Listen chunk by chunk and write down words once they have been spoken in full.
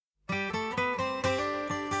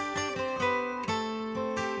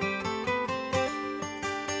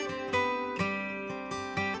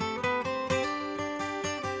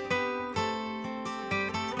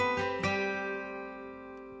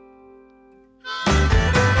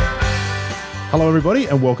Hello everybody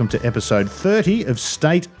and welcome to episode 30 of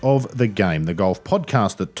State of the Game, the golf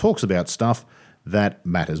podcast that talks about stuff that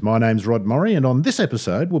matters. My name's Rod Murray and on this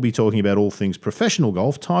episode we'll be talking about all things professional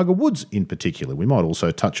golf, Tiger Woods in particular. We might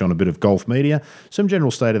also touch on a bit of golf media, some general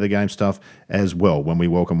State of the Game stuff as well when we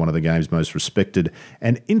welcome one of the game's most respected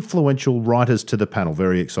and influential writers to the panel.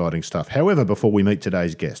 Very exciting stuff. However, before we meet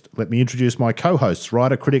today's guest, let me introduce my co-hosts,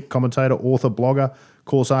 writer, critic, commentator, author, blogger,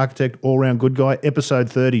 course architect, all-round good guy, episode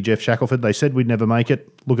 30, Jeff Shackelford. They said we'd never make it.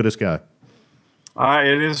 Look at us go.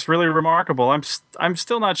 It is really remarkable. I'm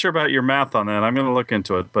still not sure about your math on that. I'm going to look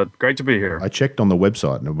into it, but great to be here. I checked on the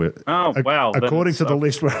website. And wow. According to the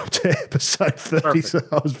list, we're up to episode 30, perfect. So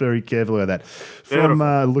I was very careful about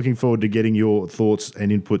that. Looking forward to getting your thoughts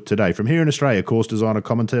and input today. From here in Australia, course designer,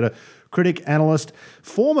 commentator, critic, analyst,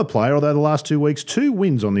 former player, although the last 2 weeks, 2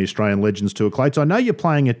 wins on the Australian Legends Tour. Clates, I know you're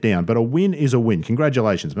playing it down, but a win is a win.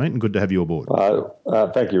 Congratulations, mate, and good to have you aboard.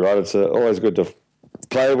 Thank you, Rod. It's always good to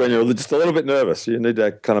play when you're just a little bit nervous. You need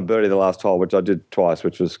to kind of birdie the last hole, which I did twice,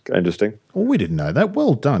 which was interesting. Well, we didn't know that.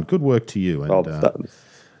 Well done. Good work to you.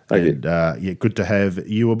 Thank you. Good to have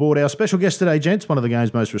you aboard. Our special guest today, gents, one of the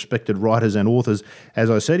game's most respected writers and authors. As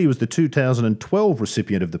I said, he was the 2012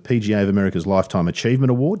 recipient of the PGA of America's Lifetime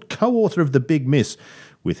Achievement Award, co-author of The Big Miss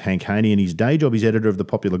with Hank Haney in his day job. He's editor of the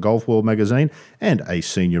popular Golf World magazine and a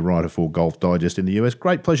senior writer for Golf Digest in the US.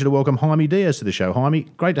 Great pleasure to welcome Jaime Diaz to the show. Jaime,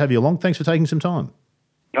 great to have you along. Thanks for taking some time.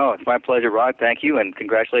 Oh, it's my pleasure, Rod. Thank you, and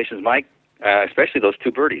congratulations, Mike. Especially those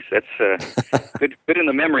 2 birdies. That's good in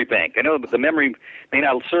the memory bank. I know the memory may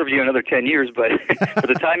not serve you another 10 years, but for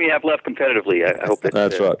the time you have left competitively, I hope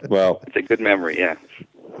that's right. Well, it's a good memory, yeah.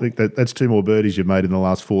 I think that's 2 more birdies you've made in the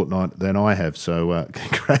last fortnight than I have. So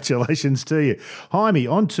congratulations to you. Jaime,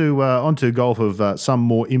 on to golf of some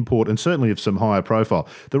more import and certainly of some higher profile.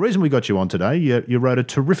 The reason we got you on today, you wrote a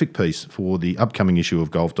terrific piece for the upcoming issue of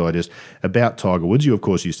Golf Digest about Tiger Woods. You, of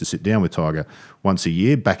course, used to sit down with Tiger once a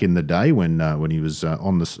year back in the day when he was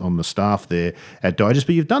on the staff there at Digest.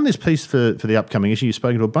 But you've done this piece for the upcoming issue. You've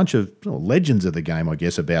spoken to a bunch of legends of the game, I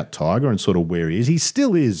guess, about Tiger and sort of where he is. He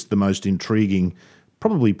still is the most intriguing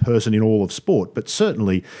probably person in all of sport, but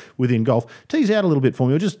certainly within golf. Tease out a little bit for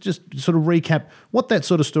me, or just sort of recap what that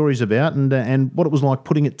sort of story is about and what it was like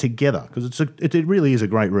putting it together, because it really is a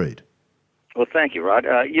great read. Well, thank you, Rod.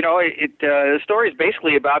 The story is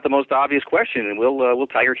basically about the most obvious question, and will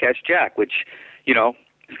Tiger catch Jack, which, is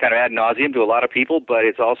kind of ad nauseum to a lot of people, but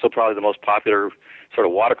it's also probably the most popular sort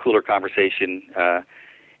of water cooler conversation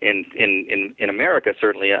in America,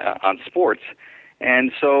 certainly on sports.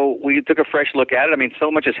 And so we took a fresh look at it. I mean,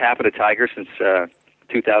 so much has happened to Tiger since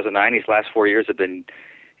 2009. These last 4 years have been,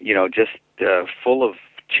 just full of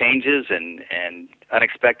changes and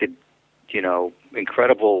unexpected,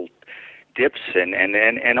 incredible dips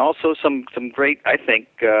and also some great, I think,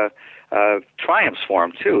 triumphs for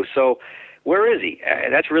him too. So where is he?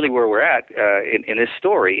 That's really where we're at in this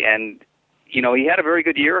story. And he had a very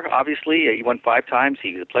good year. Obviously, he won 5 times.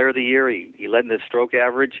 He was the Player of the Year. He led in the stroke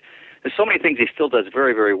average. There's so many things he still does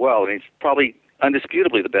very, very well, and he's probably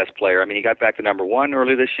undisputably the best player. I mean, he got back to number 1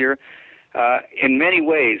 earlier this year. In many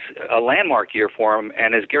ways, a landmark year for him,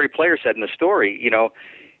 and as Gary Player said in the story,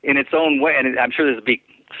 in its own way, and I'm sure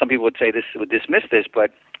some people would say this would dismiss this,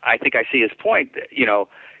 but I think I see his point,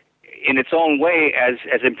 in its own way,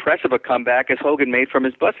 as impressive a comeback as Hogan made from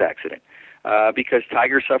his bus accident, because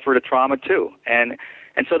Tiger suffered a trauma too. And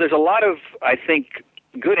so there's a lot of, I think,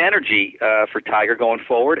 good energy for Tiger going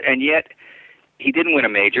forward, and yet he didn't win a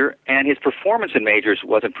major, and his performance in majors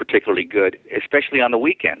wasn't particularly good, especially on the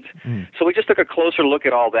weekends. So we just took a closer look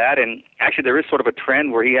at all that, and actually there is sort of a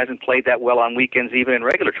trend where he hasn't played that well on weekends, even in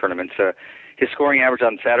regular tournaments. His scoring average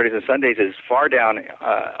on Saturdays and Sundays is far down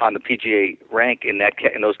on the PGA rank in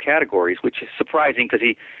those categories, which is surprising because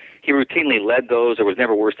he routinely led those or was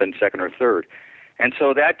never worse than second or third. And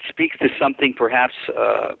so that speaks to something perhaps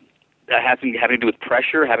having to do with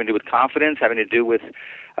pressure, having to do with confidence, having to do with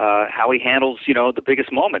how he handles, the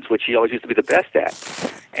biggest moments, which he always used to be the best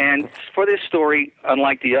at. And for this story,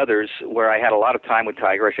 unlike the others, where I had a lot of time with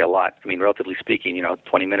Tiger, actually a lot, relatively speaking,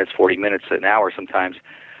 20 minutes, 40 minutes, an hour sometimes,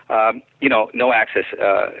 no access,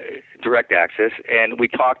 direct access. And we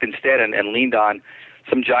talked instead and leaned on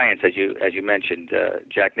some giants, as you mentioned,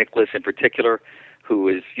 Jack Nicklaus in particular, who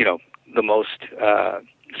is, the most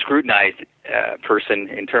scrutinized person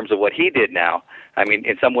in terms of what he did now. I mean,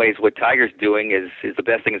 in some ways, what Tiger's doing is the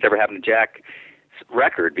best thing that's ever happened to Jack's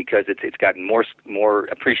record, because it's gotten more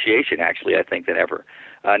appreciation, actually, I think, than ever.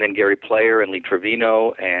 And then Gary Player and Lee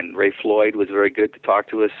Trevino and Ray Floyd was very good to talk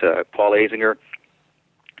to us, Paul Azinger.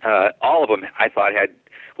 All of them, I thought,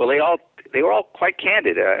 they all they were all quite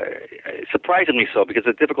candid, surprisingly so, because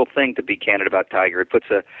it's a difficult thing to be candid about Tiger. It puts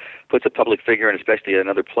a public figure and especially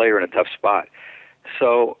another player in a tough spot.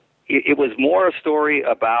 So it was more a story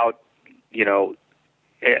about,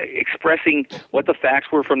 expressing what the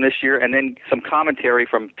facts were from this year, and then some commentary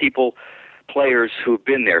from players who've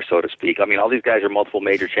been there, so to speak. I mean, all these guys are multiple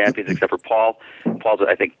major champions, except for Paul. Paul's,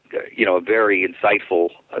 I think, a very insightful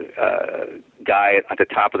guy at the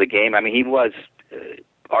top of the game. I mean, he was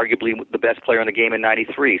arguably the best player in the game in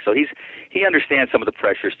 '93, so he understands some of the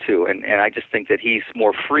pressures too. And I just think that he's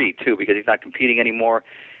more free too, because he's not competing anymore,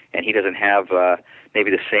 and he doesn't have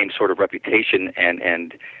maybe the same sort of reputation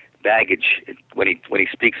and baggage when he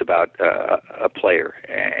speaks about a player,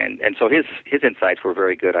 and so his insights were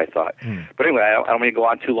very good, I thought. But anyway, I don't mean to go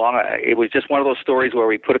on too long. It was just one of those stories where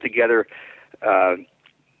we put it together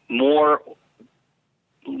more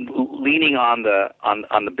leaning on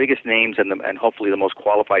the biggest names and hopefully the most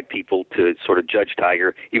qualified people to sort of judge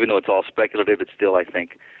Tiger, even though it's all speculative. It's still, I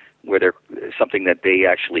think, where they're something that they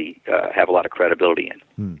actually have a lot of credibility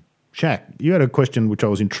in. Shaq, you had a question which I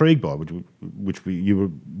was intrigued by, which we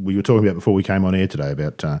were talking about before we came on air today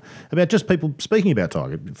about just people speaking about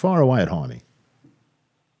Tiger. Fire away at Jaime.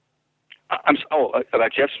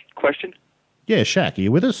 About Jeff's question? Yeah, Shaq, are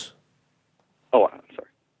you with us? Oh, I'm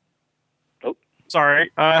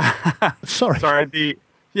sorry. Oh, sorry. Sorry.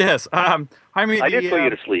 Yes. I did put you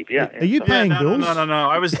to sleep. Yeah. Are you paying bills? No.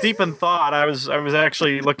 I was deep in thought. I was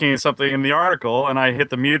actually looking at something in the article, and I hit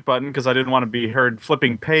the mute button because I didn't want to be heard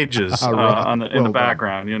flipping pages in the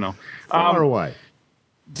background. Fire away.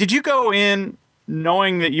 Did you go in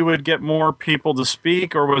knowing that you would get more people to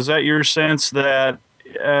speak, or was that your sense that,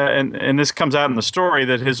 and this comes out in the story,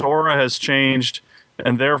 that his aura has changed,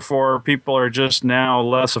 and therefore people are just now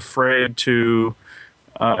less afraid to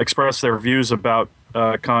express their views about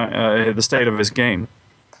the state of his game?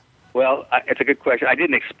 Well, it's a good question. I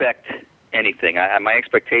didn't expect anything. My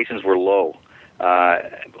expectations were low,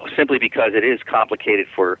 simply because it is complicated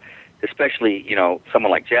for, especially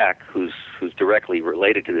someone like Jack, who's directly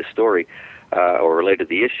related to this story or related to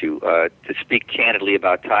the issue, to speak candidly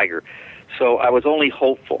about Tiger. So I was only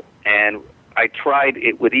hopeful, and I tried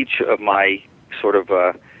it with each of my sort of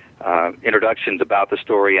introductions about the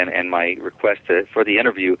story and my request for the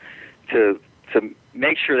interview to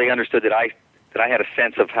make sure they understood that I had a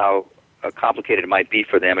sense of how complicated it might be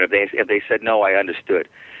for them, and if they said no, I understood.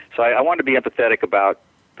 So I wanted to be empathetic about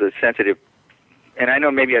the sensitive. And I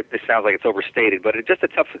know maybe this sounds like it's overstated, but it's just a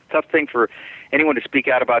tough thing for anyone to speak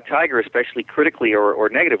out about Tiger, especially critically or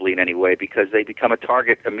negatively in any way, because they become a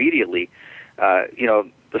target immediately.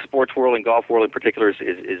 The sports world and golf world in particular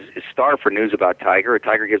is starved for news about Tiger.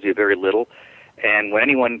 Tiger gives you very little, and when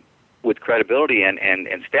anyone with credibility and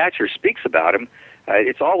stature speaks about him,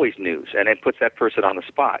 it's always news, and it puts that person on the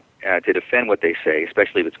spot to defend what they say,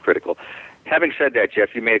 especially if it's critical. Having said that,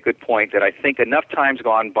 Jeff, you made a good point that I think enough time's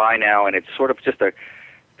gone by now, and it's sort of just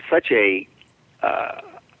such a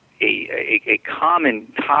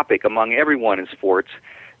common topic among everyone in sports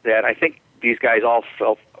that I think these guys all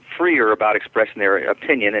felt freer about expressing their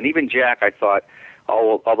opinion. And even Jack, I thought,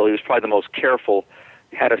 although he was probably the most careful,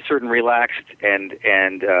 had a certain relaxed and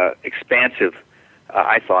expansive,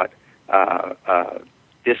 I thought,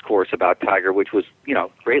 discourse about Tiger, which was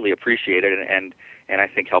greatly appreciated and I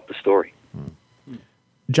think helped the story.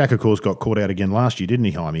 Jack, of course, got caught out again last year, didn't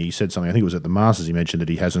he, Jaime? He said something, I think it was at the Masters, he mentioned that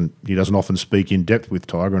he doesn't often speak in depth with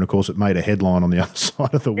Tiger, and of course it made a headline on the other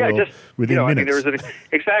side of the world within minutes. I mean,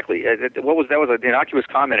 exactly. That was an innocuous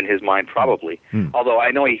comment in his mind, probably. Although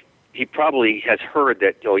I know he probably has heard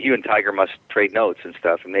that you and Tiger must trade notes and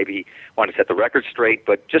stuff, and maybe he wanted to set the record straight.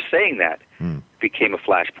 But just saying that became a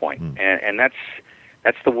flashpoint, and that's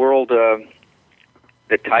the world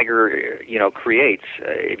that Tiger creates.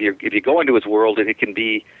 If you go into his world, it can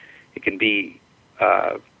be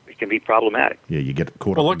problematic. Yeah, you get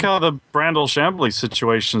caught. Well, look how the Brandel Chambly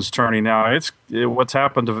situation's turning now. What's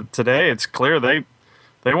happened today. It's clear they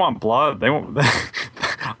want blood. They want.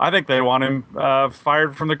 I think they want him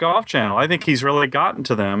fired from the Golf Channel. I think he's really gotten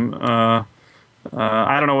to them. I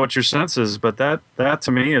don't know what your sense is, but that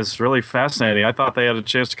to me is really fascinating. I thought they had a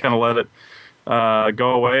chance to kind of let it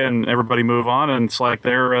go away and everybody move on, and it's like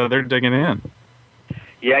they're digging in.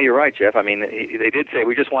 Yeah, you're right, Jeff. I mean, they did say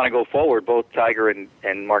we just want to go forward. Both Tiger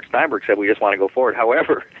and Mark Steinberg said we just want to go forward.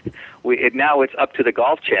 However, now it's up to the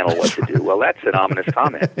Golf Channel what to do. Well, that's an ominous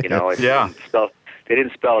comment. Yeah. They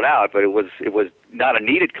didn't spell it out, but it was not a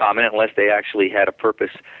needed comment unless they actually had a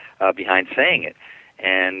purpose behind saying it.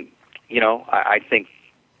 And I think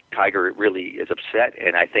Tiger really is upset,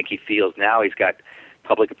 and I think he feels now he's got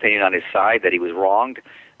public opinion on his side that he was wronged.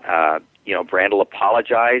 Brandel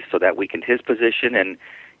apologized, so that weakened his position. And,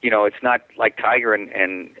 it's not like Tiger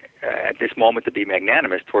and at this moment to be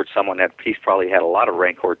magnanimous towards someone that he's probably had a lot of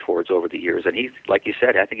rancor towards over the years. And he's, like you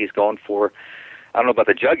said, I think he's going for, I don't know about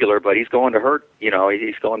the jugular, but he's going to hurt.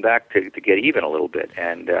 He's going back to get even a little bit.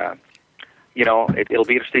 And, it'll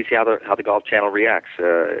be interesting to see how the Golf Channel reacts.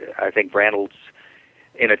 I think Brandel's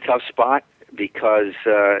in a tough spot because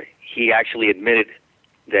he actually admitted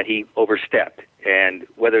that he overstepped. And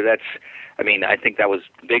whether that's, I think that was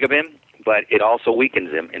big of him, but it also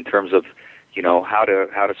weakens him in terms of, how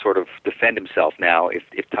to sort of defend himself now if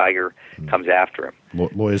Tiger comes after him.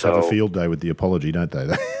 Lawyers have a field day with the apology, don't they?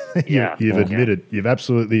 You've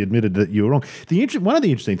absolutely admitted that you were wrong. One of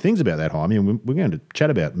the interesting things about that, Jaime, and we're going to chat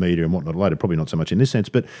about media and whatnot later, probably not so much in this sense,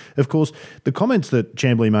 but of course the comments that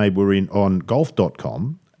Chamblee made were on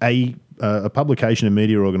golf.com, a publication and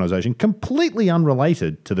media organisation completely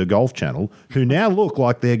unrelated to the Golf Channel, who now look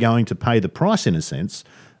like they're going to pay the price, in a sense,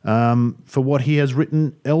 for what he has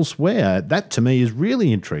written elsewhere. That, to me, is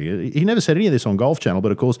really intriguing. He never said any of this on Golf Channel,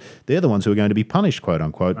 but, of course, they're the ones who are going to be punished,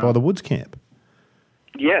 quote-unquote, by the Woods camp.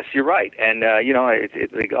 Yes, you're right. And,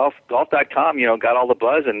 the golf.com, got all the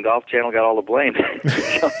buzz and Golf Channel got all the blame.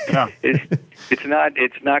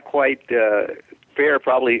 It's not quite fair,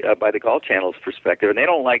 probably, by the Golf Channel's perspective. And they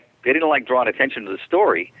didn't like drawing attention to the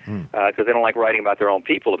story because they don't like writing about their own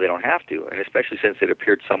people if they don't have to, and especially since it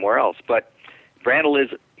appeared somewhere else. But Brandel is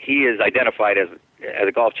identified as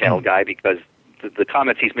a Golf Channel guy because the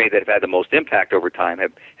comments he's made that have had the most impact over time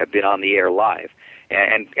have been on the air live.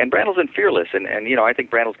 And Brandel's in Fearless, and I think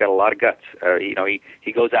Brandel's got a lot of guts.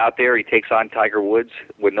 He goes out there, he takes on Tiger Woods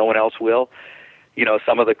when no one else will.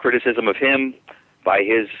 Some of the criticism of him by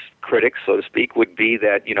his critics, so to speak, would be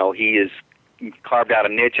that he has carved out a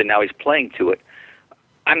niche and now he's playing to it.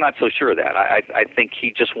 I'm not so sure of that. I think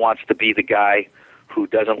he just wants to be the guy who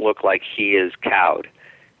doesn't look like he is cowed.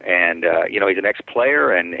 And, he's an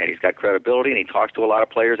ex-player, and he's got credibility, and he talks to a lot of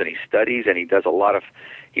players, and he studies, and he does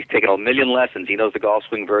he's taken a million lessons. He knows the golf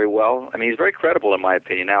swing very well. He's very credible, in my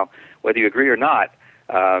opinion. Now, whether you agree or not,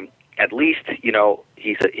 at least,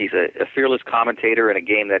 he's a fearless commentator in a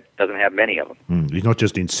game that doesn't have many of them. He's not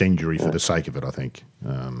just incendiary for the sake of it, I think.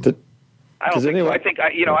 I don't think so. I think,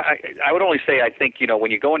 I would only say, I think, when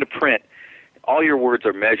you go into print, all your words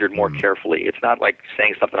are measured more carefully. It's not like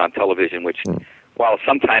saying something on television, which, while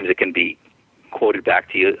sometimes it can be quoted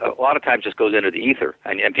back to you, a lot of times just goes into the ether,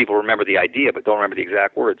 and people remember the idea but don't remember the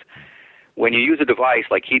exact words. When you use a device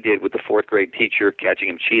like he did with the fourth grade teacher, catching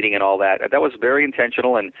him cheating and all that, that was very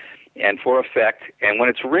intentional and for effect. And when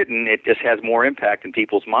it's written, it just has more impact in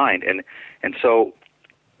people's mind. And so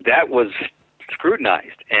that was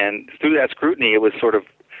scrutinized. And through that scrutiny, it was sort of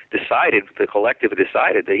decided, the collective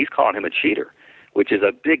decided that he's calling him a cheater, which is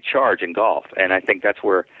a big charge in golf. And I think that's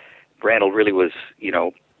where Brandel really was,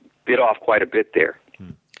 bit off quite a bit there.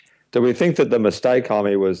 Do we think that the mistake,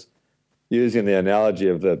 Jaime, was using the analogy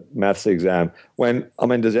of the maths exam?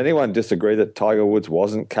 Does anyone disagree that Tiger Woods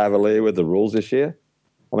wasn't cavalier with the rules this year?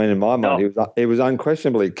 In my mind, he was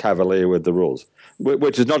unquestionably cavalier with the rules,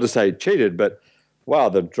 which is not to say he cheated, but wow,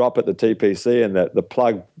 the drop at the TPC and the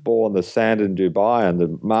plug ball in the sand in Dubai and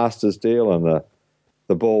the Masters deal and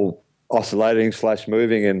the ball oscillating /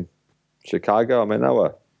 moving in Chicago. They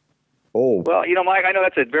were all... Well, Mike, I know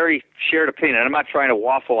that's a very shared opinion, and I'm not trying to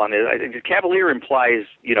waffle on this. I think cavalier implies,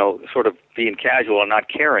 sort of being casual and not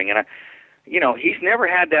caring, and he's never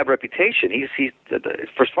had that reputation. He's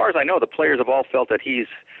for as far as I know, the players have all felt that he's,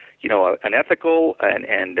 an ethical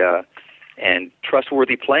and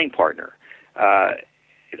trustworthy playing partner.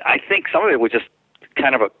 I think some of it was just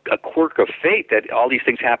kind of a quirk of fate that all these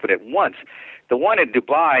things happened at once. The one in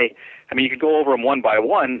Dubai, you could go over them one by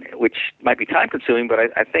one, which might be time consuming, but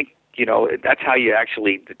I think, that's how you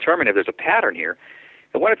actually determine if there's a pattern here.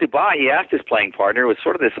 The one at Dubai, he asked his playing partner, it was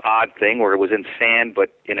sort of this odd thing where it was in sand, but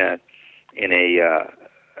in a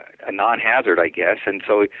non-hazard, I guess. And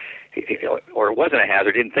so, or it wasn't a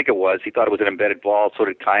hazard, didn't think it was. He thought it was an embedded ball, so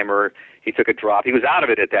did Keimer. He took a drop. He was out of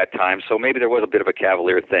it at that time, so maybe there was a bit of a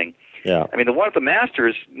cavalier thing. Yeah. The one at the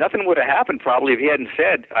Masters, nothing would have happened probably if he hadn't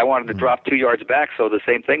said, I wanted to drop 2 yards back so the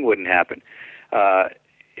same thing wouldn't happen.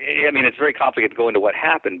 It's very complicated to go into what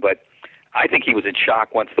happened, but I think he was in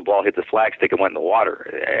shock once the ball hit the flagstick and went in the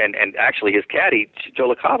water. And actually his caddy,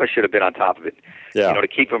 Joe LaCava, should have been on top of it, to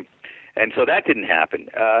keep him. And so that didn't happen.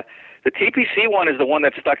 The TPC one is the one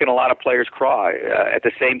that stuck in a lot of players' craw. At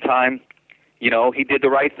the same time, he did the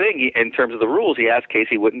right thing in terms of the rules. He asked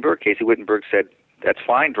Casey Wittenberg. Casey Wittenberg said, that's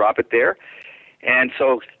fine, drop it there. And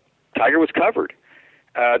so Tiger was covered.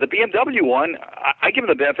 The BMW one, I give him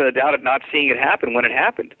the benefit of the doubt of not seeing it happen when it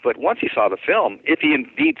happened. But once he saw the film, if he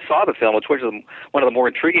indeed saw the film, which is one of the more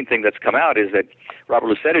intriguing things that's come out, is that Robert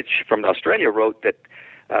Lucetich from Australia wrote that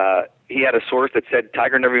he had a source that said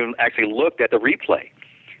Tiger never even actually looked at the replay,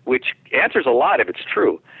 which answers a lot if it's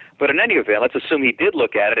true. But in any event, let's assume he did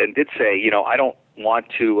look at it and did say, I don't want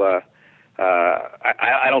to,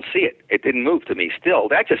 I don't see it. It didn't move to me. Still,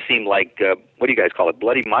 that just seemed like, what do you guys call it?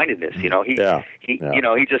 Bloody-mindedness. He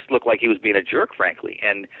just looked like he was being a jerk, frankly,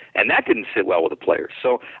 and that didn't sit well with the players.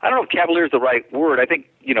 So I don't know if cavalier is the right word. I think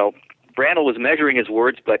Brandel was measuring his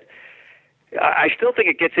words, but I still think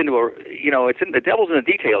it gets into it's in the devil's in the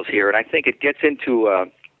details here, and I think it gets into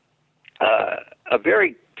a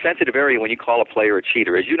very sensitive area when you call a player a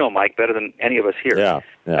cheater, as you know, Mike, better than any of us here. Yeah.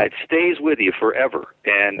 It stays with you forever,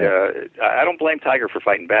 and I don't blame Tiger for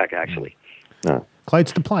fighting back, actually. No.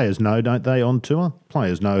 Clates, the players know, don't they, on tour?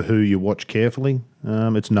 Players know who you watch carefully.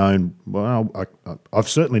 It's known. Well, I've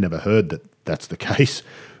certainly never heard that that's the case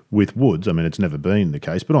with Woods. I mean, it's never been the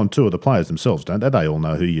case. But on tour, the players themselves, don't they? They all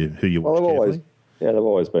know who you watch carefully. There've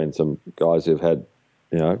always been some guys who've had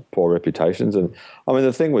poor reputations. And I mean,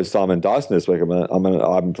 the thing with Simon Dyson this week, I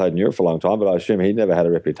haven't played in Europe for a long time, but I assume he never had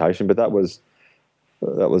a reputation. But that was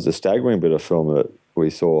a staggering bit of film that we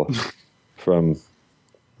saw from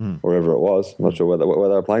wherever it was. I'm not sure whether they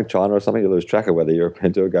were playing China or something. You lose track of where the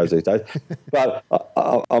European tour goes these days. But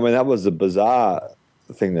I mean, that was a bizarre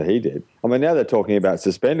thing that he did. I mean, now they're talking about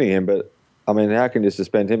suspending him, but I mean, how can you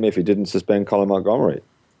suspend him if you didn't suspend Colin Montgomery?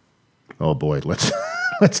 Oh boy, let's.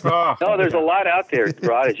 No, there's a lot out there,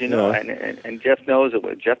 Rod, as you know, and Jeff knows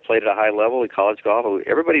it. Jeff played at a high level in college golf.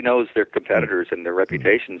 Everybody knows their competitors and their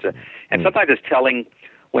reputations, and sometimes it's telling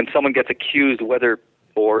when someone gets accused whether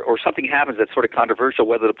or something happens that's sort of controversial,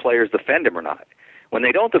 whether the players defend him or not. When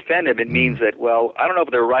they don't defend him, it means that, well, I don't know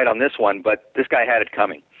if they're right on this one, but this guy had it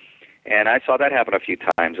coming. And I saw that happen a few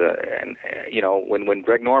times. When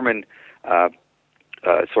Greg Norman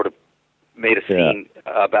sort of made a scene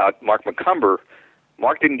about Mark McCumber,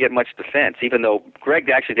 Mark didn't get much defense, even though Greg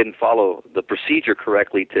actually didn't follow the procedure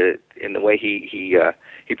correctly in the way he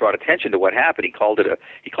brought attention to what happened. He called it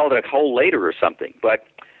a hole later or something. But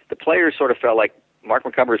the players sort of felt like Mark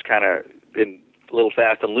McCumber's kind of been a little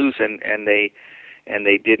fast and loose, and they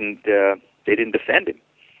didn't defend him.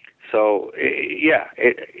 So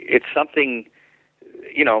it's something,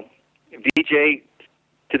 VJ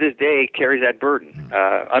to this day carries that burden.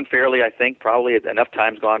 Unfairly, I think, probably enough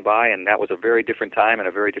time's gone by, and that was a very different time and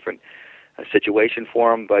a very different situation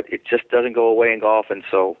for him, but it just doesn't go away in golf, and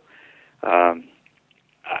so, I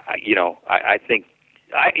think,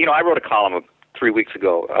 I wrote a column 3 weeks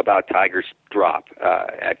ago about Tiger's drop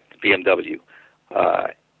at BMW,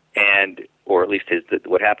 or at least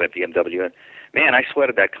what happened at BMW, and man, I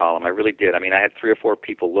sweated that column. I really did. I mean, I had 3 or 4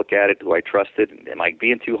 people look at it who I trusted. Am I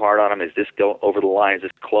being too hard on him? Is this go over the line? Is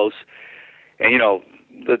this close? And,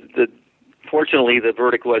 fortunately, the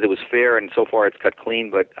verdict was it was fair, and so far it's cut clean,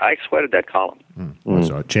 but I sweated that column. Well, that's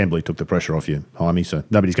all right. Chambly took the pressure off you, Jaime, so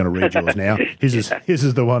nobody's going to read yours now. His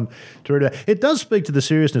is the one to read out. It does speak to the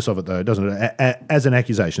seriousness of it, though, doesn't it, as an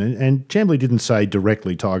accusation. And Chambly didn't say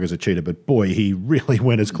directly Tiger's a cheater, but boy, he really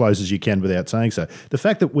went as close as you can without saying so. The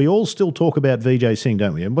fact that we all still talk about Vijay Singh,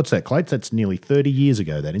 don't we? And what's that, Clates? That's nearly 30 years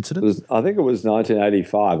ago, that incident? I think it was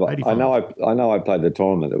 1985. 85. I know I played the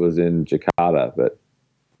tournament. It was in Jakarta, but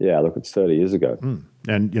yeah, look, it's 30 years ago.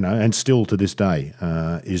 And, and still to this day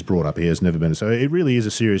is brought up. He has never been. So it really is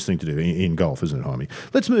a serious thing to do in golf, isn't it, Jaime?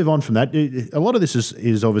 Let's move on from that. A lot of this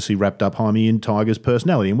is obviously wrapped up, Jaime, in Tiger's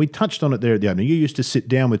personality. And we touched on it there at the opening. You used to sit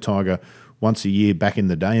down with Tiger once a year back in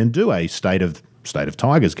the day and do a State of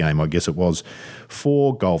Tiger's game, I guess it was,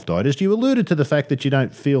 for Golf Digest. You alluded to the fact that you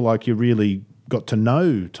don't feel like you really got to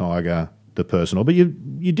know Tiger the personal, but you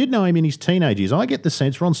did know him in his teenage years. I get the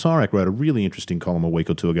sense Ron Syrak wrote a really interesting column a week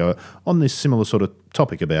or two ago on this similar sort of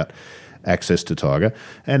topic about access to Tiger,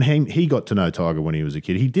 and he got to know Tiger when he was a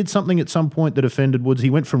kid. He did something at some point that offended Woods. He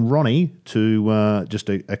went from Ronnie to just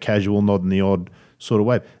a casual nod in the odd sort of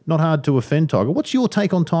way. Not hard to offend Tiger. What's your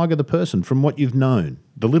take on Tiger the person from what you've known,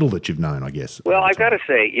 the little that you've known, I guess? Well, I've got to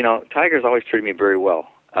say, Tiger's always treated me very well,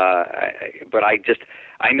 but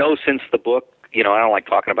I know since the book, I don't like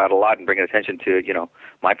talking about it a lot and bringing attention to,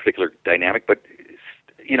 my particular dynamic. But,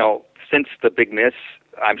 since the big miss,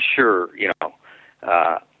 I'm sure,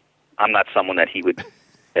 I'm not someone that he would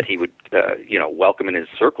welcome in his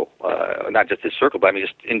circle. Not just his circle, but I mean,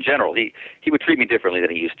 just in general. He would treat me differently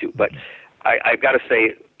than he used to. But I've got to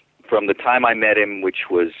say, from the time I met him, which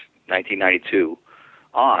was 1992,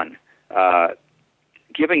 on,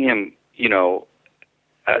 giving him,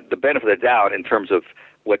 the benefit of the doubt in terms of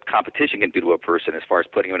what competition can do to a person as far as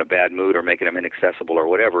putting him in a bad mood or making him inaccessible or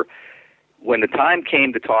whatever. When the time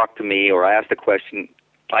came to talk to me or I asked a question,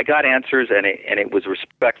 I got answers, and it was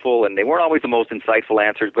respectful, and they weren't always the most insightful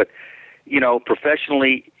answers, but,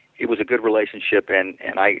 professionally, it was a good relationship, and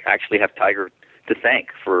I actually have Tiger to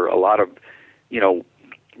thank for a lot of,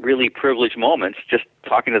 really privileged moments just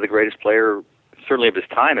talking to the greatest player, certainly of his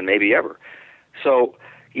time and maybe ever. So,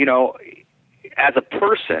 as a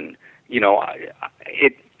person,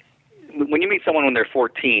 when you meet someone when they're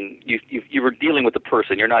 14, you were dealing with a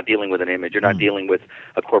person. You're not dealing with an image. You're not dealing with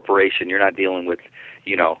a corporation. You're not dealing with,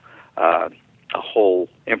 a whole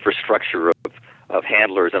infrastructure of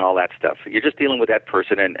handlers and all that stuff. You're just dealing with that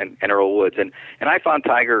person and Earl Woods. And I found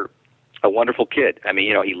Tiger a wonderful kid. I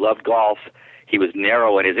mean, he loved golf. He was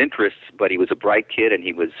narrow in his interests, but he was a bright kid, and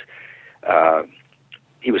he was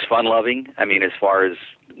fun-loving. I mean, as far as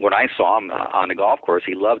when I saw him on the golf course,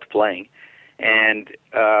 he loved playing. And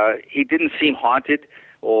he didn't seem haunted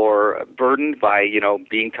or burdened by,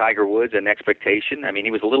 being Tiger Woods and expectation. I mean,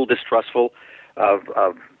 he was a little distrustful of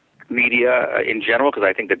media in general, because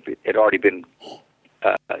I think that it had already been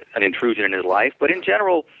an intrusion in his life. But in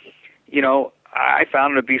general, I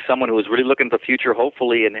found him to be someone who was really looking at the future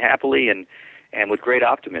hopefully and happily and with great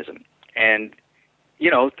optimism. And,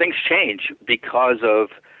 things change because of,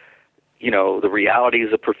 the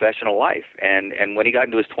realities of professional life. And when he got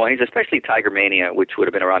into his 20s, especially Tiger Mania, which would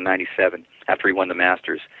have been around 97 after he won the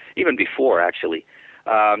Masters, even before actually,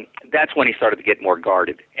 that's when he started to get more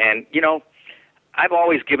guarded. And, I've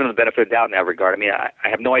always given him the benefit of doubt in that regard. I mean, I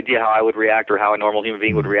have no idea how I would react or how a normal human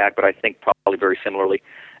being would react, but I think probably very similarly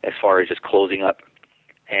as far as just closing up.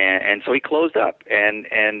 And so he closed up,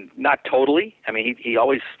 and not totally. I mean, he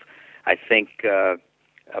always, I think,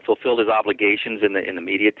 fulfilled his obligations in the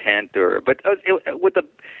media tent,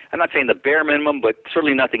 I'm not saying the bare minimum, but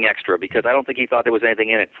certainly nothing extra, because I don't think he thought there was anything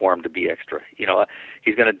in it for him to be extra.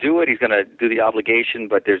 He's going to do it, he's going to do the obligation,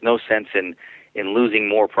 but there's no sense in losing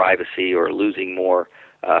more privacy or losing more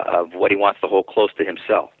of what he wants to hold close to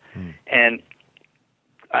himself. And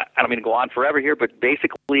I don't mean to go on forever here, but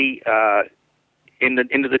basically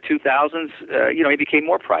into the 2000s, he became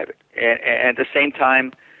more private, and at the same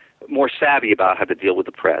time more savvy about how to deal with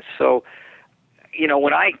the press. So,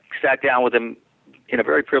 when I sat down with him in a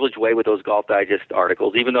very privileged way with those Golf Digest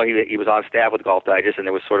articles, even though he was on staff with Golf Digest and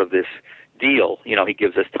there was sort of this deal, he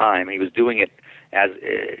gives us time. He was doing it as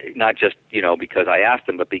not just, because I asked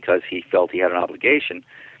him, but because he felt he had an obligation.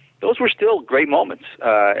 Those were still great moments.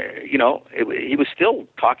 He was still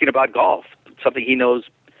talking about golf, something he knows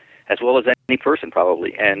as well as any person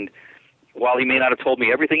probably. And while he may not have told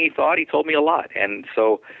me everything he thought, he told me a lot. And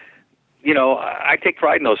so, I take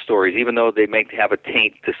pride in those stories, even though they may have a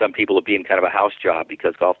taint to some people of being kind of a house job,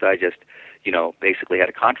 because Golf Digest, basically had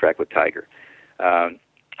a contract with Tiger. I'm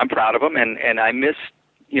proud of him, and I miss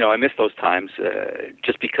those times,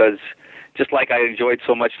 just like I enjoyed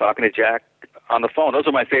so much talking to Jack on the phone. Those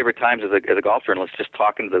are my favorite times as a golf journalist, just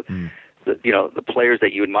talking to the players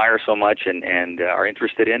that you admire so much and are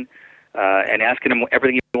interested in, and asking them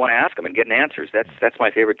everything you want to ask them and getting answers. That's my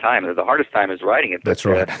favorite time. The hardest time is writing it. But, that's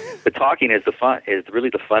right. The talking is really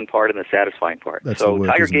the fun part and the satisfying part. So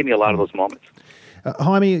Tiger gave me a lot of those moments.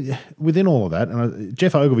 Jaime, within all of that, and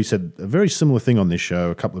Jeff Ogilvy said a very similar thing on this show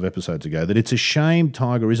a couple of episodes ago, that it's a shame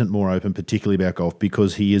Tiger isn't more open, particularly about golf,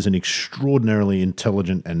 because he is an extraordinarily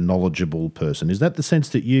intelligent and knowledgeable person. Is that the sense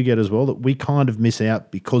that you get as well, that we kind of miss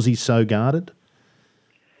out because he's so guarded?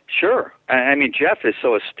 Sure. I mean, Jeff is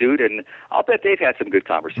so astute, and I'll bet they've had some good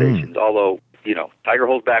conversations, although, Tiger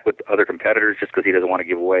holds back with other competitors just because he doesn't want to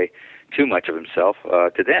give away too much of himself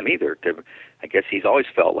to them either. I guess he's always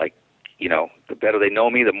felt like, the better they know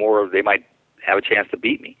me, the more they might have a chance to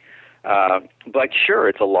beat me. But sure,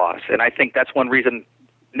 it's a loss. And I think that's one reason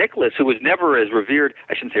Nicklaus, who was never as revered,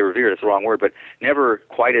 I shouldn't say revered, that's the wrong word, but never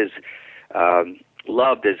quite as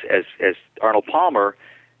loved as Arnold Palmer,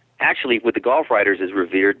 actually with the golf writers is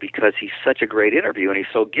revered because he's such a great interview and he's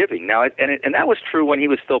so giving. Now, and that was true when he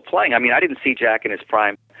was still playing. I mean, I didn't see Jack in his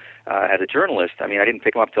prime as a journalist. I mean, I didn't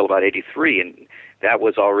pick him up till about 83, and that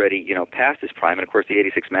was already, past his prime. And of course, the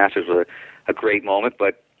 86 Masters was a great moment,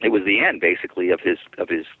 but it was the end, basically, of his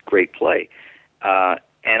great play.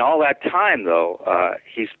 And all that time, though,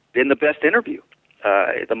 he's been the best interview,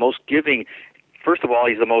 the most giving. First of all,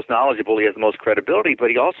 he's the most knowledgeable. He has the most credibility, but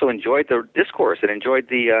he also enjoyed the discourse and enjoyed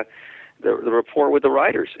the rapport with the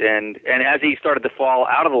writers. And as he started to fall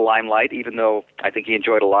out of the limelight, even though I think he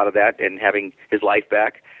enjoyed a lot of that and having his life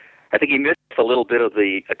back, I think he missed a little bit of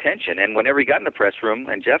the attention. And whenever he got in the press room,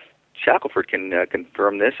 and Jeff Shackelford can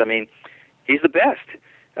confirm this, I mean, he's the best.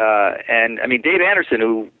 And I mean, Dave Anderson,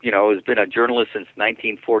 who has been a journalist since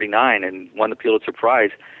 1949 and won the Pulitzer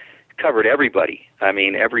Prize, covered everybody. I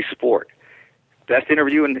mean, every sport. Best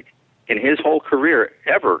interview in his whole career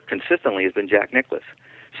ever consistently has been Jack Nicklaus.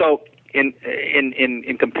 So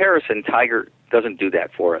in comparison, Tiger doesn't do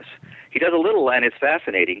that for us. He does a little, and it's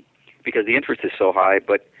fascinating because the interest is so high.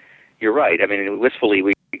 But you're right. I mean, wistfully,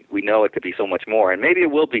 we know it could be so much more, and maybe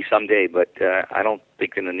it will be someday. But I don't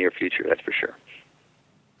think in the near future. That's for sure.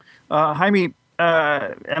 Jaime,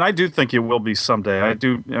 and I do think it will be someday. I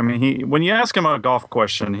do. I mean, when you ask him a golf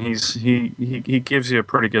question, he gives you a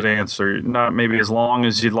pretty good answer. Not maybe as long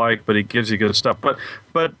as you'd like, but he gives you good stuff. But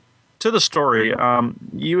to the story,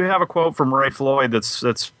 you have a quote from Ray Floyd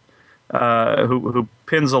that's who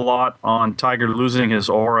pins a lot on Tiger losing his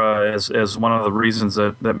aura as one of the reasons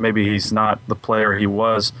that maybe he's not the player he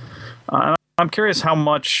was. I'm curious how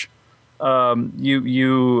much you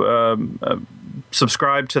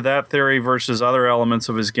subscribe to that theory versus other elements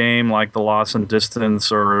of his game, like the loss in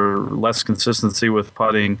distance or less consistency with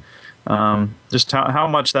putting. Just how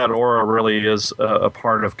much that aura really is a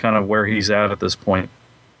part of kind of where he's at this point.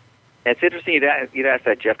 It's interesting you'd ask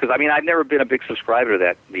that, Jeff, because I mean I've never been a big subscriber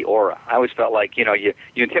to the aura. I always felt like you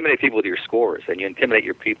intimidate people with your scores, and you intimidate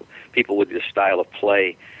your people with your style of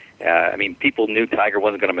play. I mean, people knew Tiger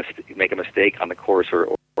wasn't going to make a mistake on the course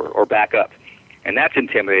or back up, and that's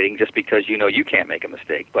intimidating just because you can't make a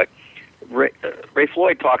mistake. But Ray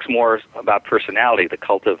Floyd talks more about personality, the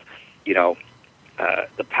cult of the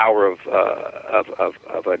power of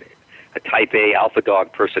a Type A alpha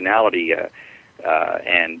dog personality.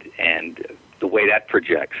 And the way that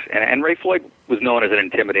projects. And Ray Floyd was known as an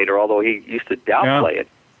intimidator, although he used to downplay it.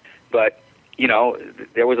 But,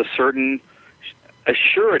 there was a certain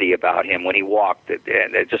assurity about him when he walked that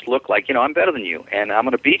it just looked like, I'm better than you, and I'm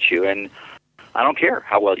going to beat you, and I don't care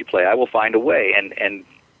how well you play. I will find a way. And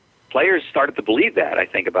players started to believe that, I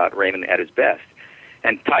think, about Raymond at his best.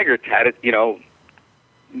 And Tiger had it,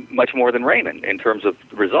 much more than Raymond in terms of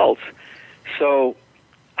results. So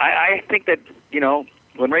I think that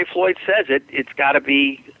when Ray Floyd says it, it's got to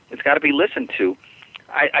be listened to.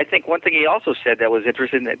 I think one thing he also said that was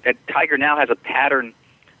interesting that Tiger now has a pattern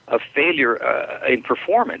of failure in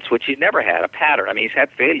performance, which he's never had a pattern. I mean, he's had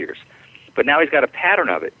failures, but now he's got a pattern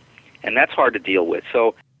of it, and that's hard to deal with.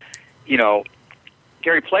 So,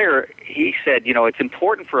 Gary Player, he said, it's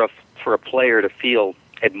important for a player to feel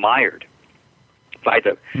admired by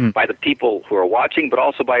the people who are watching, but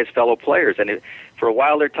also by his fellow players. And for a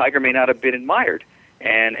while there, Tiger may not have been admired,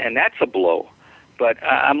 and that's a blow. But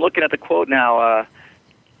I'm looking at the quote now.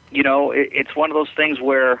 It's one of those things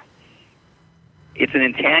where it's an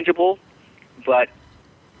intangible, but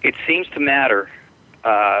it seems to matter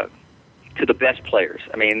to the best players.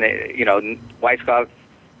 I mean, Weiskopf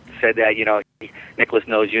said that. Nicklaus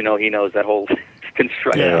knows, he knows that whole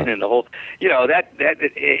construction and the whole, that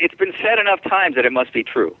it's been said enough times that it must be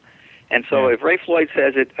true. And so if Ray Floyd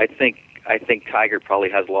says it, I think Tiger probably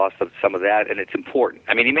has lost some of that, and it's important.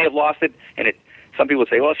 I mean, he may have lost it, and some people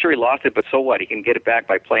say, well, sure, he lost it, but so what? He can get it back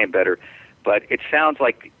by playing better. But it sounds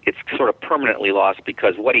like it's sort of permanently lost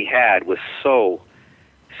because what he had was so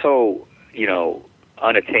I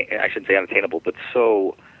shouldn't say unattainable, but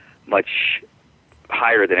so much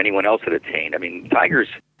higher than anyone else had attained. I mean, Tiger's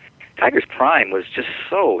prime was just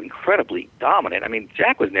so incredibly dominant. I mean,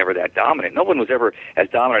 Jack was never that dominant. No one was ever as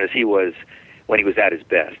dominant as he was when he was at his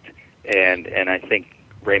best. And I think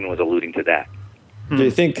Raymond was alluding to that. Do you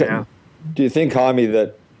think, Jaime,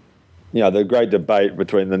 that the great debate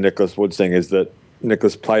between the Nicklaus Woods thing is that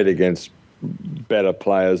Nicklaus played against better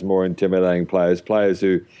players, more intimidating players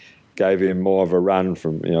who gave him more of a run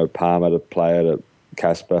from Palmer to Player to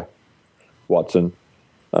Casper, Watson.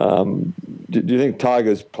 Do you think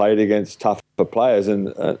Tiger's played against tougher players? And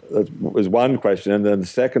that was one question. And then the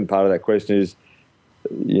second part of that question is,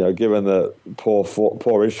 given the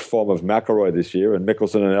poorish form of McIlroy this year, and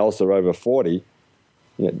Mickelson and Else are over 40,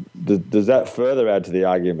 does that further add to the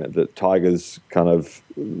argument that Tiger's kind of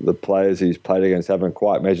the players he's played against haven't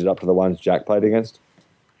quite measured up to the ones Jack played against?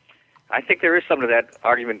 I think there is some of that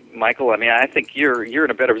argument, Michael. I mean, I think you're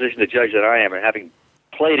in a better position to judge than I am, and having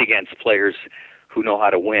played against players who know how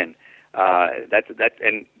to win. That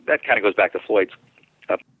kind of goes back to Floyd's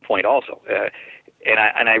point also.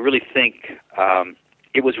 And I really think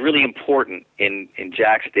it was really important in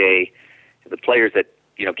Jack's day, the players that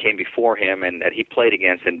came before him and that he played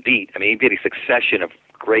against and beat. I mean, he beat a succession of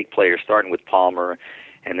great players, starting with Palmer,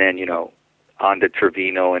 and then on to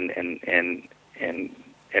Trevino and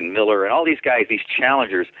Miller and all these guys, these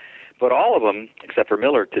challengers. But all of them, except for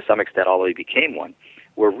Miller, to some extent, although he became one,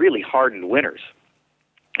 were really hardened winners.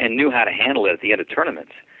 and knew how to handle it at the end of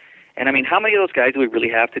tournaments. And I mean, how many of those guys do we really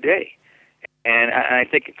have today? And I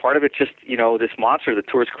think part of it's just, this monster the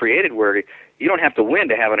tour's created where you don't have to win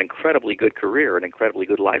to have an incredibly good career, an incredibly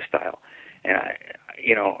good lifestyle. And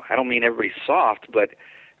I don't mean everybody's soft, but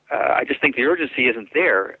I just think the urgency isn't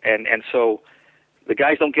there. And so the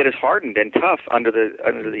guys don't get as hardened and tough under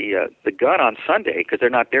the gun on Sunday because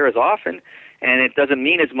they're not there as often, and it doesn't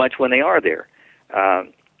mean as much when they are there. I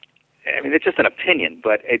mean, it's just an opinion,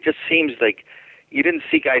 but it just seems like you didn't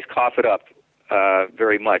see guys cough it up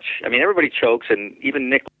very much. I mean, everybody chokes, and even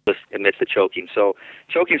Nicklaus admits to choking. So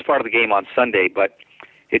choking is part of the game on Sunday, but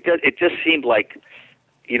it just seemed like,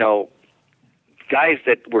 guys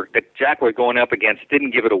that Jack were going up against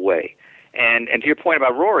didn't give it away. And to your point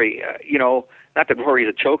about Rory, not that Rory's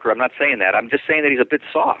a choker, I'm not saying that. I'm just saying that he's a bit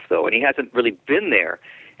soft, though, and he hasn't really been there.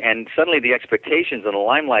 And suddenly the expectations and the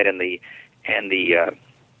limelight and the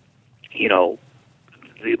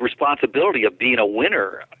responsibility of being a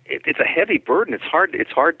winner, it's a heavy burden. It's hard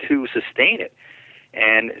to sustain it.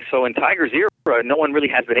 And so in Tiger's era, no one really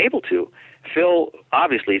has been able to. Phil,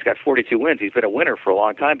 obviously, he's got 42 wins. He's been a winner for a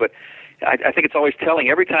long time, but I think it's always telling.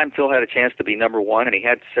 Every time Phil had a chance to be number one, and he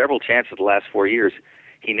had several chances the last 4 years,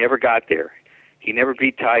 he never got there. He never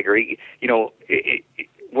beat Tiger.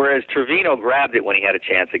 Whereas Trevino grabbed it when he had a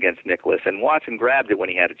chance against Nicklaus, and Watson grabbed it when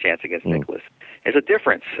he had a chance against Nicklaus. There's a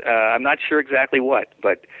difference. I'm not sure exactly what,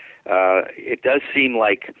 but it does seem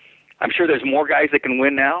like I'm sure there's more guys that can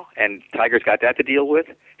win now, and Tiger's got that to deal with.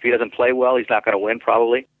 If he doesn't play well, he's not going to win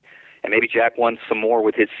probably. And maybe Jack won some more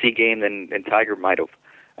with his C game than Tiger might have.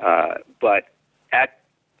 But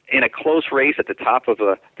in a close race at the top of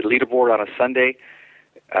the leaderboard on a Sunday,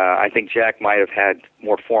 I think Jack might have had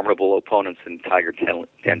more formidable opponents than Tiger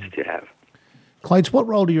tends to have. Clates, what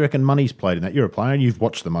role do you reckon money's played in that? You're a player and you've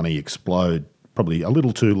watched the money explode, probably a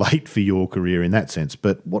little too late for your career in that sense.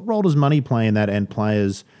 But what role does money play in that and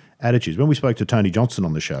players' attitudes? When we spoke to Tony Johnson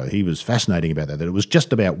on the show, he was fascinating about that it was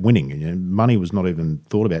just about winning. Money was not even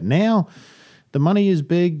thought about. Now, the money is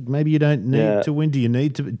big. Maybe you don't need to win. Do you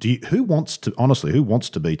need to? Who wants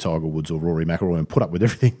to be Tiger Woods or Rory McIlroy and put up with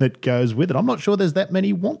everything that goes with it? I'm not sure there's that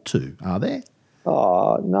many want to. Are there?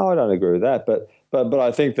 Oh no, I don't agree with that. But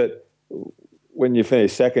I think that when you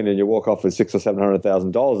finish second and you walk off with $600,000 or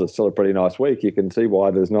 $700,000, it's still a pretty nice week. You can see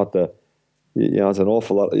why there's not it's an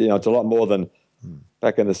awful lot. It's a lot more than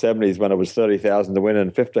back in the 70s when it was $30,000 to win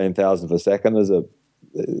and $15,000 for second. There's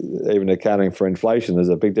even accounting for inflation, there's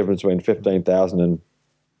a big difference between $15,000 and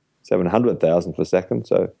 $700,000 for second.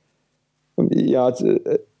 So, it's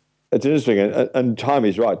interesting. And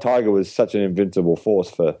Timey's right. Tiger was such an invincible force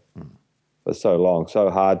for so long, so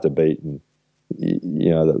hard to beat, and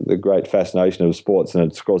the great fascination of sports.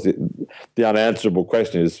 And of course, the unanswerable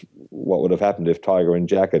question is what would have happened if Tiger and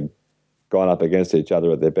Jack had gone up against each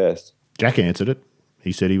other at their best. Jack answered it.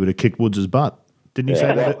 He said he would have kicked Woods' butt. Didn't he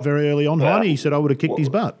say that very early on, Jaime? He said, I would have kicked his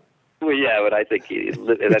butt. Well, yeah, but I think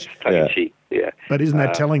that's tongue-in-cheek. Yeah. But isn't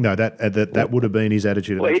that telling, though, that would have been his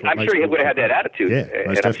attitude? Well, I'm sure he would have had that attitude. Yeah,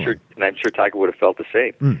 most definitely. I'm sure Tiger would have felt the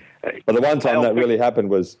same. But the one time that really happened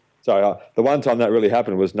was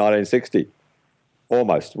 1960,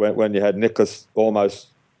 almost, when you had Nicklaus almost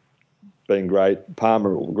being great,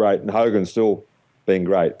 Palmer great, and Hogan still being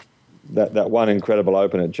great. That one incredible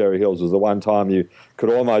Open at Cherry Hills was the one time you could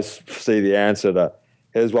almost see the answer to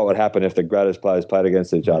here's what would happen if the greatest players played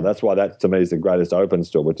against each other. That's why that, to me, is the greatest Open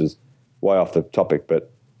still, which is way off the topic, but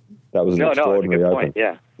that was an extraordinary Open. Point,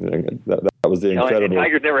 yeah. That was the incredible... And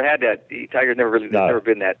Tiger's never had that. Tiger's never really, there's never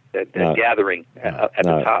been that gathering at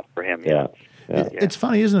the top for him. Yeah. It's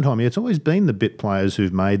funny, isn't it, Tommy? It's always been the bit players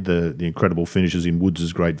who've made the incredible finishes in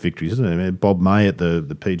Woods' great victories, isn't it? I mean, Bob May at the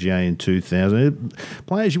PGA in 2000.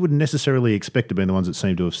 Players you wouldn't necessarily expect to be the ones that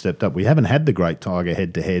seem to have stepped up. We haven't had the great Tiger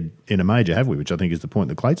head-to-head in a major, have we? Which I think is the point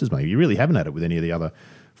that Clates is making. You really haven't had it with any of the other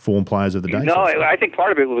form players of the day. No, I think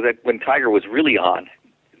part of it was that when Tiger was really on,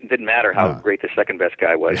 it didn't matter how great the second-best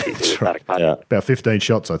guy was. It was not a contest. About 15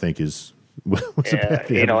 shots, I think, was about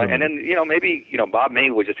the and then maybe Bob May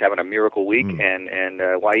was just having a miracle week, and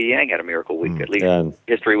Y.E. Yang had a miracle week. At least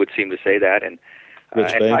history would seem to say that. And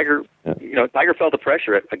Tiger, Tiger felt the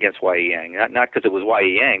pressure against Y.E. Yang, not because it was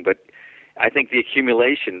Y.E. Yang, but I think the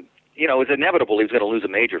accumulation. It was inevitable he was going to lose a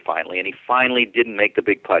major finally, and he finally didn't make the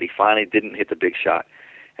big putt. He finally didn't hit the big shot.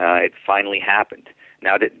 It finally happened.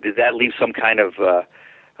 Now, did that leave some kind of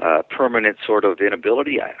permanent sort of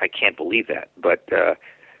inability? I can't believe that, but.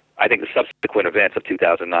 I think the subsequent events of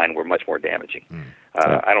 2009 were much more damaging.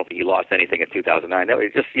 I don't think he lost anything in 2009. That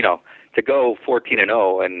was just, to go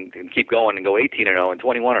 14-0 and keep going and go 18-0 and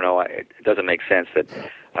 21-0, it doesn't make sense that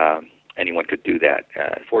anyone could do that.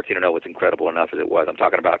 14-0 was incredible enough as it was. I'm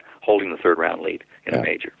talking about holding the third-round lead in a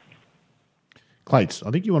major. Clates,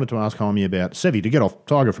 I think you wanted to ask Jaime about Seve. To get off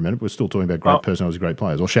Tiger for a minute, we're still talking about great personalities, great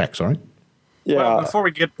players. Or Shaq, sorry. Yeah. Well, before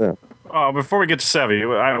we get to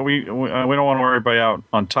Seve, we don't want to worry about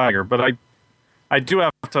on Tiger, but I do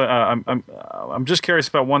have to. I'm just curious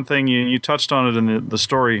about one thing. You touched on it in the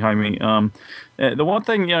story, Jaime. The one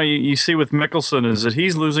thing you see with Mickelson is that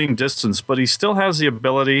he's losing distance, but he still has the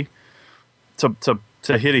ability to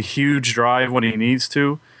hit a huge drive when he needs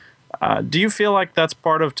to. Do you feel like that's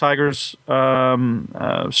part of Tiger's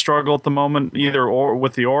struggle at the moment, either or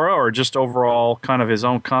with the aura or just overall kind of his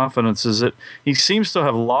own confidence? Is that he seems to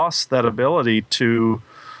have lost that ability to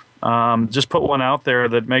just put one out there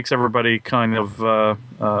that makes everybody kind of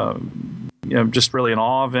just really in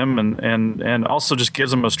awe of him, and also just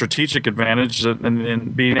gives him a strategic advantage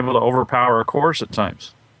in being able to overpower a course at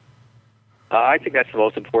times. I think that's the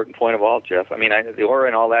most important point of all, Jeff. I mean, the aura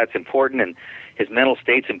and all that's important, and his mental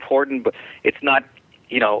state's important, but it's not,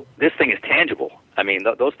 this thing is tangible. I mean,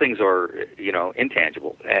 those things are,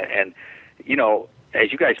 intangible. And,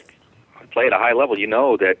 as you guys play at a high level, you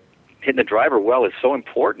know that hitting the driver well is so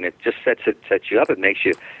important. It just sets you up. It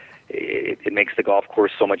makes the golf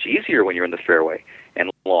course so much easier when you're in the fairway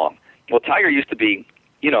and long. Well, Tiger used to be,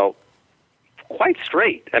 quite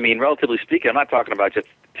straight. I mean, relatively speaking, I'm not talking about just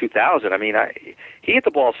 2000. I mean, he hit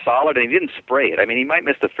the ball solid and he didn't spray it. I mean, he might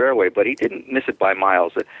miss the fairway, but he didn't miss it by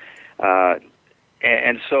miles.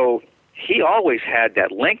 And so he always had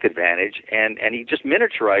that length advantage, and he just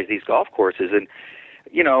miniaturized these golf courses. And,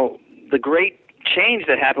 the great change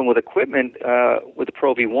that happened with equipment with the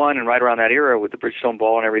Pro V1 and right around that era with the Bridgestone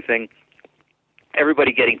ball and everything,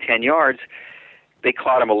 everybody getting 10 yards, they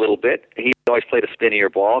caught him a little bit. He always played a spinnier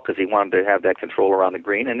ball because he wanted to have that control around the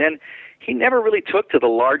green. And then he never really took to the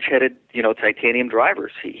large-headed, titanium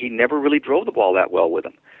drivers. He never really drove the ball that well with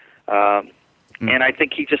them. And I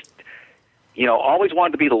think he just, always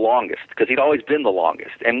wanted to be the longest because he'd always been the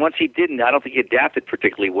longest. And once he didn't, I don't think he adapted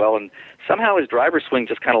particularly well. And somehow his driver swing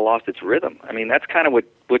just kind of lost its rhythm. I mean, that's kind of what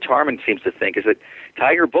Butch Harmon seems to think, is that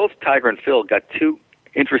both Tiger and Phil got too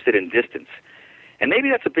interested in distance. And maybe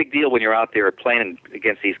that's a big deal when you're out there playing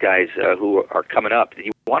against these guys who are coming up.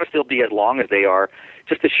 You want to still be as long as they are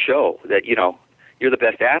just to show that, you're the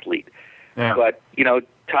best athlete. Yeah. But,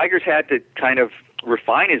 Tiger's had to kind of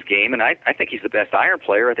refine his game, and I think he's the best iron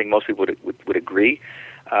player. I think most people would agree.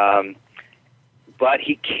 But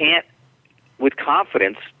he can't, with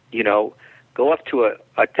confidence, go up to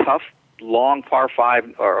a tough, long par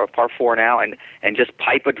 5 or a par 4 now and just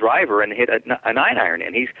pipe a driver and hit a 9-iron.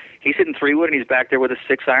 And he's hitting 3-wood, and he's back there with a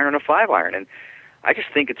 6-iron and a 5-iron. And I just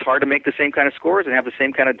think it's hard to make the same kind of scores and have the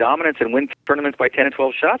same kind of dominance and win tournaments by 10 and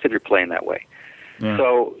 12 shots if you're playing that way. Yeah.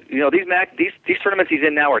 So, these tournaments he's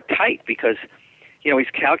in now are tight because,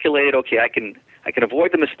 he's calculated, okay, I can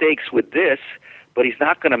avoid the mistakes with this, but he's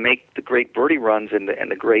not going to make the great birdie runs and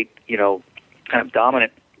the great, kind of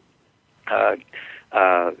dominant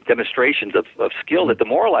demonstrations of skill that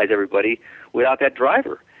demoralize everybody without that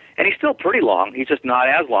driver. And he's still pretty long. He's just not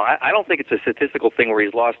as long. I don't think it's a statistical thing where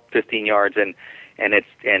he's lost 15 yards and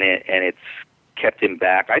it's kept him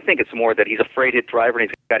back. I think it's more that he's afraid to hit driver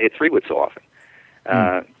and he's got hit 3-wood so often.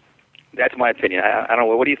 That's my opinion. I don't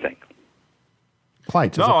know. What do you think?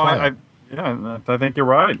 Clates, I think you're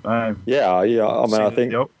right. I mean, I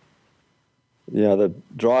think the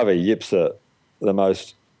driver yips are the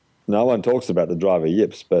most. No one talks about the driver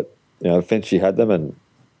yips, but Finchy had them, and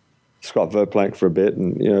Scott Verplank for a bit,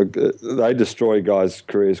 and they destroy guys'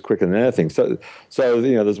 careers quicker than anything. So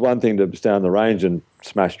there's one thing to stay on the range and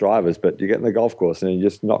smash drivers, but you get in the golf course and you're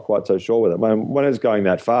just not quite so sure with it. When it's going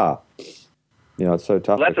that far, it's so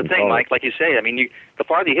tough. Well, that's the thing, Mike. Like you say, I mean, the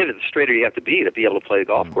farther you hit it, the straighter you have to be able to play the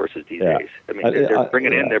golf courses these days. I mean, they're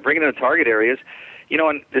bringing in the target areas.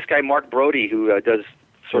 And this guy Mark Brody, who does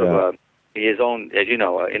sort of his own, as you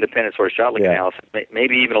know, independent sort of shot link analysis,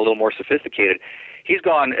 maybe even a little more sophisticated. He's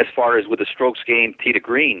gone as far as with the strokes gained tee to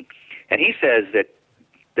green, and he says that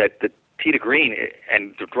the tee to green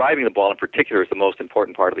and driving the ball in particular is the most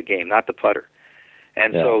important part of the game, not the putter.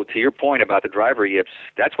 And so, to your point about the driver yips,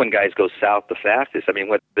 that's when guys go south the fastest. I mean,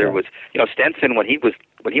 there was, Stenson when he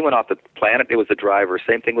went off the planet, it was the driver.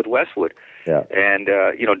 Same thing with Westwood, and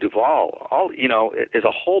Duval. There's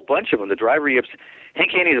a whole bunch of them. The driver yips.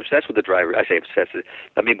 Hank Haney's obsessed with the driver. I say obsessed.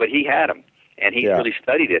 I mean, but he had them, and he really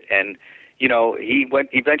studied it. And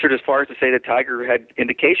he ventured as far as to say that Tiger had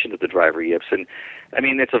indication of the driver yips. And I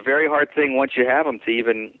mean, it's a very hard thing once you have them to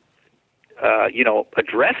even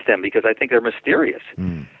address them, because I think they're mysterious.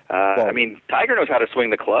 I mean, Tiger knows how to swing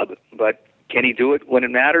the club, but can he do it when it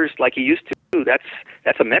matters like he used to?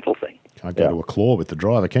 that's a mental thing. Can't go to a claw with the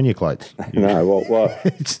driver, can you, Clates? No, well,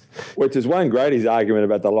 which is Wayne Grady's argument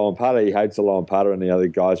about the long putter. He hates the long putter, and the other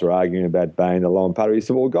guys were arguing about Bain, the long putter. He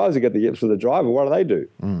said, well, guys who get the yips with the driver, what do they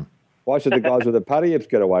do? Why should the guys with the putter yips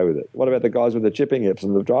get away with it? What about the guys with the chipping yips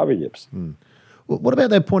and the driver yips? Well, what about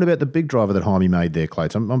that point about the big driver that Jaime made there,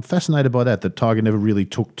 Clates? I'm fascinated by that Tiger never really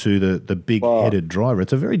took to the big-headed driver.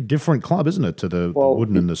 It's a very different club, isn't it, to the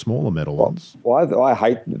wooden and the smaller metal ones? Well, I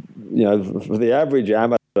hate, for the average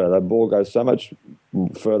amateur, the ball goes so much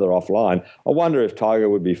further offline. I wonder if Tiger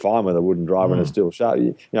would be fine with a wooden driver and a steel shaft.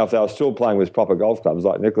 If they were still playing with proper golf clubs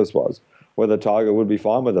like Nicklaus was, whether Tiger would be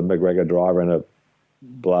fine with a McGregor driver and a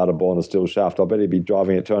Ballata ball and a steel shaft. I bet he'd be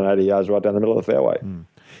driving at 280 yards right down the middle of the fairway.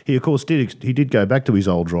 He, of course, did go back to his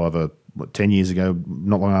old driver 10 years ago,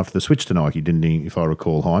 not long after the switch to Nike, didn't he, if I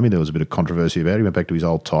recall, Jaime? There was a bit of controversy about it. He went back to his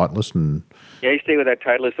old Titleist. Yeah, he stayed with that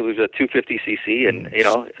Titleist. It was a 250cc, and,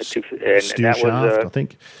 steel that shaft, was, I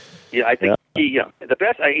think. Yeah, I think the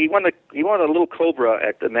best. He won a little Cobra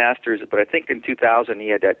at the Masters, but I think in 2000 he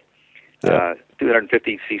had that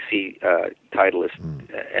 250cc Titleist,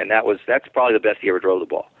 and that's probably the best he ever drove the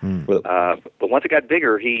ball. But once it got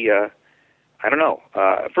bigger, he I don't know.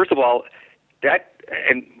 First of all, that,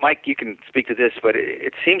 and Mike, you can speak to this, but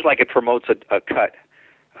it seems like it promotes a cut,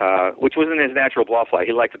 which wasn't his natural ball flight.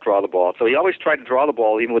 He liked to draw the ball, so he always tried to draw the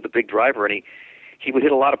ball even with the big driver, and he would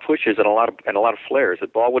hit a lot of pushes and a lot of flares. The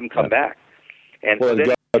ball wouldn't come back, and so then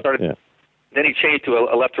he started. Yeah. Then he changed to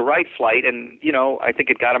a left to right flight, and I think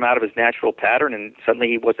it got him out of his natural pattern, and suddenly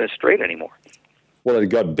he wasn't straight anymore. Well, it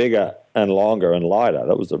got bigger and longer and lighter.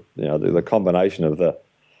 That was the combination of the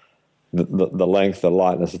length, the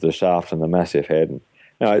lightness of the shaft, and the massive head.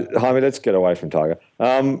 And Jaime, let's get away from Tiger.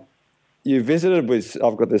 You visited with.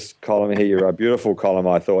 I've got this column here. A beautiful column,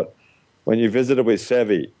 I thought. When you visited with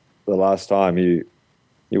Seve the last time, you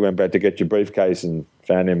went back to get your briefcase and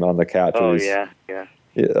found him on the couch. Oh, yeah.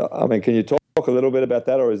 I mean, can you talk a little bit about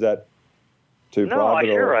that, or is that too private?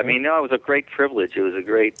 No, sure. I mean, no, it was a great privilege. It was a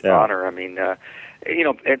great honor. I mean,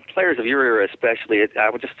 and players of your era especially, I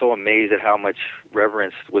was just so amazed at how much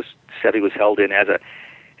reverence Seve was held in as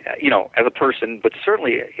a person, but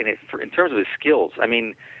certainly in terms of his skills. I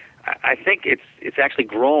mean, I think it's actually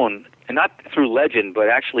grown, and not through legend, but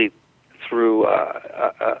actually through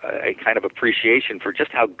a kind of appreciation for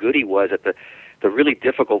just how good he was at the really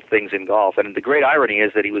difficult things in golf. And the great irony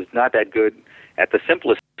is that he was not that good at the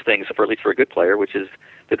simplest things, at least for a good player, which is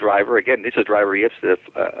the driver. Again, this is driver yips that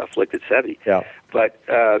afflicted Seve. Yeah. But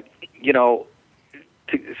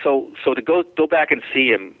so to go back and see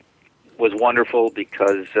him was wonderful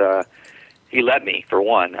because he let me, for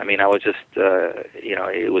one. I mean, I was just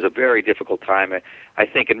it was a very difficult time. I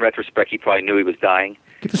think in retrospect he probably knew he was dying.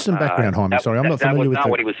 Give us some background, Jaime. Sorry, I'm not familiar with that was not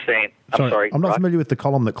what he was saying. I'm sorry. I'm not familiar with the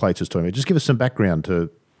column that Clates is talking about. Just give us some background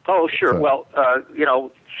to. Oh, sure. Well,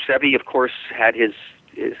 Seve, of course, had his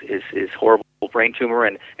horrible brain tumor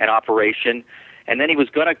and operation, and then he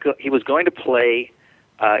was going to play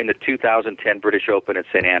in the 2010 British Open at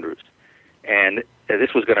St Andrews, and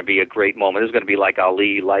this was going to be a great moment. This was going to be like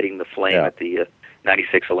Ali lighting the flame at the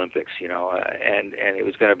 '96 Olympics, and it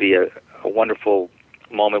was going to be a wonderful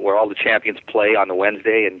moment where all the champions play on the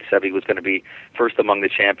Wednesday, and Seve was going to be first among the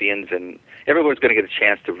champions, and everyone was going to get a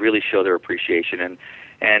chance to really show their appreciation, and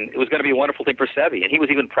it was going to be a wonderful thing for Seve. And he was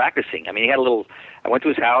even practicing. I mean, he had I went to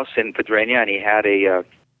his house in Pedreña, and he had a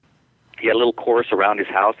little course around his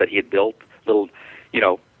house that he had built, little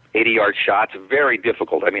 80-yard shots, very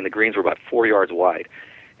difficult. I mean, the greens were about 4 yards wide,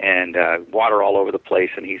 and water all over the place.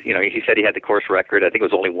 And he said he had the course record. I think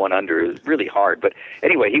it was only 1 under. It was really hard, but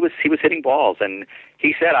anyway, he was hitting balls, and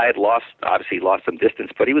he said I had lost some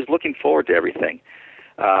distance, but he was looking forward to everything.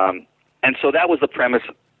 And so that was the premise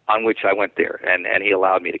on which I went there, and he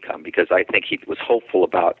allowed me to come because I think he was hopeful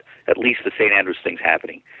about at least the St. Andrews things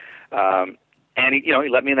happening. And he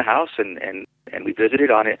let me in the house, and we visited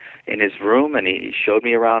on it in his room, and he showed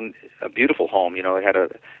me around a beautiful home. It had a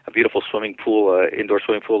beautiful swimming pool, indoor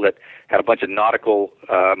swimming pool that had a bunch of nautical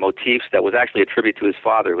motifs that was actually a tribute to his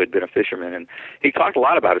father, who had been a fisherman. And he talked a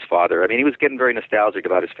lot about his father. I mean, he was getting very nostalgic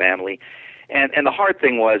about his family. And the hard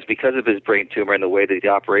thing was, because of his brain tumor and the way that the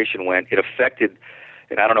operation went, it affected,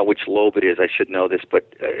 and I don't know which lobe it is, I should know this,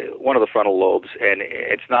 but one of the frontal lobes. And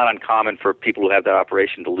it's not uncommon for people who have that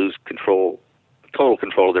operation to lose total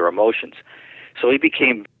control of their emotions. So he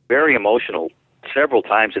became very emotional several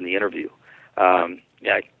times in the interview,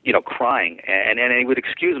 crying, and he would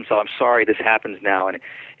excuse himself. I'm sorry, this happens now, and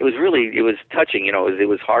it was touching. It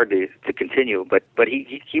was hard to continue, but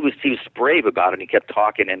he was brave about it. And he kept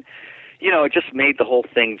talking, and it just made the whole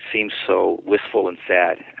thing seem so wistful and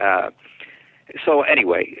sad. So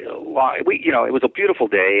anyway, it was a beautiful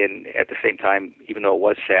day, and at the same time, even though it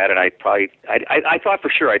was sad, and I thought for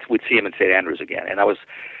sure I would see him in St. Andrews again, and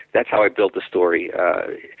that's how I built the story.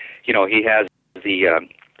 He has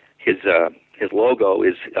his logo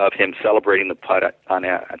is of him celebrating the putt on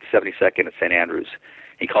 72nd at St. Andrews.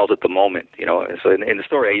 He calls it the moment, So in the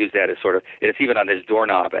story, I use that as sort of. It's even on his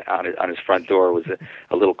doorknob on his front door was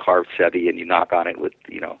a little carved Seve, and you knock on it with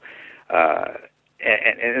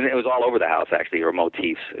And it was all over the house, actually, or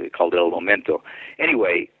motifs called El Momento.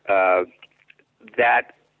 Anyway,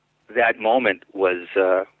 that moment was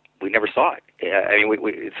we never saw it. I mean,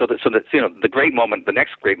 the great moment, the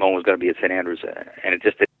next great moment was going to be at St. Andrews, and it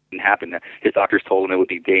just didn't happen. His doctors told him it would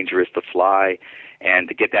be dangerous to fly, and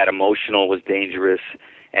to get that emotional was dangerous.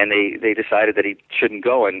 And they decided that he shouldn't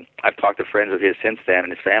go. And I've talked to friends of his since then,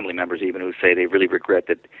 and his family members even, who say they really regret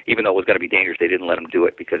that, even though it was going to be dangerous, they didn't let him do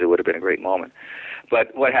it because it would have been a great moment.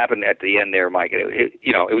 But what happened at the end there, Mike, it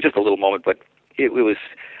was just a little moment, but it was.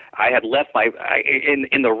 I had left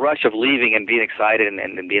in the rush of leaving and being excited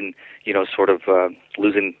and being, sort of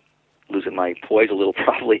losing my poise a little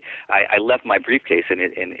probably. I left my briefcase in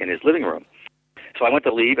his living room. So I went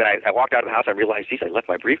to leave, and I walked out of the house. I realized, geez, I left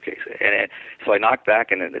my briefcase. And so I knocked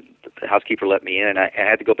back, and the housekeeper let me in, and I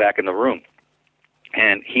had to go back in the room.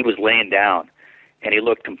 And he was laying down, and he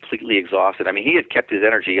looked completely exhausted. I mean, he had kept his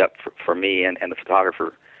energy up for me and the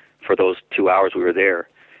photographer for those 2 hours we were there.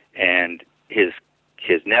 And his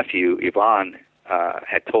nephew, Ivan,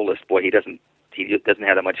 had told us, boy, he doesn't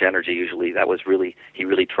have that much energy usually. He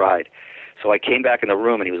really tried. So I came back in the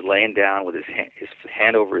room, and he was laying down with his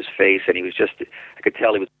hand over his face, and he was I could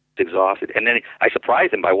tell he was exhausted. And then I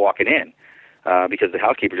surprised him by walking in, because the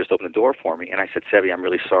housekeeper just opened the door for me. And I said, Seve, I'm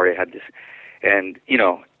really sorry I had this. And,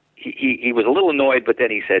 he was a little annoyed, but then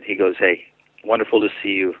he goes, hey, wonderful to see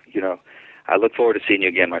you. I look forward to seeing you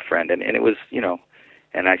again, my friend. And it was,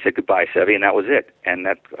 and I said goodbye, Seve, and that was it. And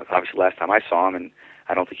that obviously the last time I saw him, and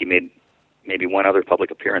I don't think he made maybe one other public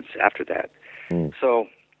appearance after that. So,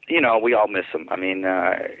 we all miss him. I mean,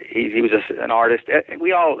 he was just an artist.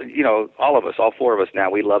 We all, all of us, all four of us now,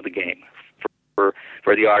 we love the game for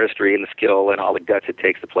the artistry and the skill and all the guts it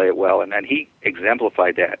takes to play it well. And he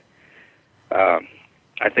exemplified that,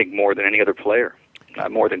 I think, more than any other player,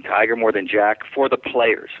 more than Tiger, more than Jack, for the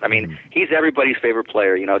players. I mean, he's everybody's favorite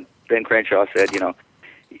player. Ben Crenshaw said,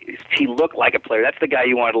 he looked like a player. That's the guy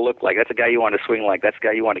you wanted to look like. That's the guy you wanted to swing like. That's the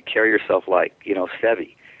guy you wanted to carry yourself like,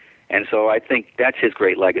 Seve. And so I think that's his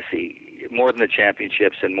great legacy, more than the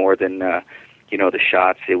championships and more than the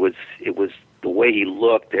shots. It was the way he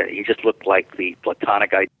looked. He just looked like the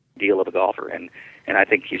platonic ideal of a golfer, and I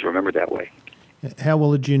think he's remembered that way. How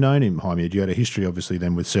well had you known him, Jaime? Had you had a history, obviously,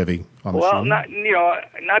 then with Seve? Well, not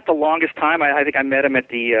the longest time. I think I met him at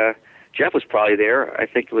the. Jeff was probably there. I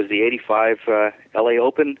think it was the '85 L.A.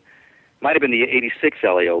 Open. Might have been the '86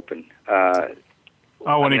 L.A. Open.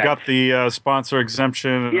 When he got the sponsor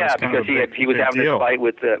exemption. Yeah, because he was having this fight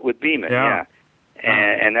with Beeman. Yeah.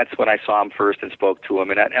 And that's when I saw him first and spoke to him.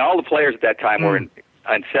 And all the players at that time were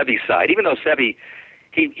on Seve's side, even though Seve,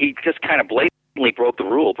 he just kind of blatantly broke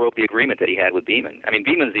the agreement that he had with Beeman. I mean,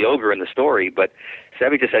 Beeman's the ogre in the story, but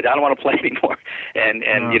Seve just said, I don't want to play anymore. And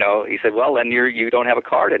he said, well, then you don't have a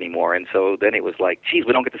card anymore. And so then it was like, geez,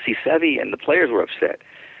 we don't get to see Seve, and the players were upset.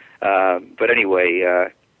 But anyway,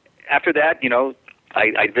 after that,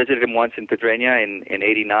 I visited him once in Pedreña in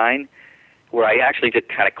 '89, where I actually just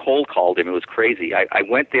kind of cold called him. It was crazy. I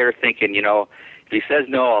went there thinking, if he says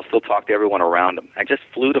no, I'll still talk to everyone around him. I just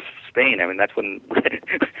flew to Spain. I mean, that's when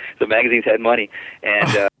the magazines had money,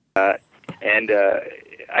 and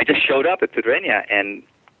I just showed up at Pedreña and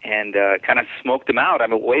kind of smoked him out. I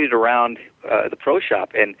mean, waited around the pro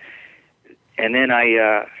shop, and then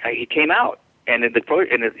he came out, and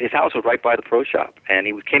his house was right by the pro shop, and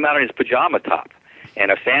he came out in his pajama top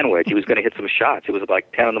and a sandwich. He was going to hit some shots. It was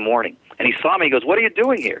like 10 in the morning. And he saw me. He goes, what are you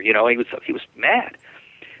doing here? He was mad.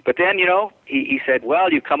 But then, he said, well,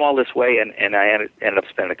 you come all this way. And I ended up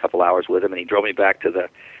spending a couple hours with him. And he drove me back to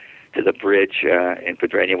the bridge in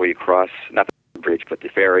Pedreña where you cross, not the bridge, but the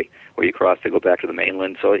ferry where you cross to go back to the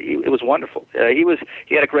mainland. So it was wonderful.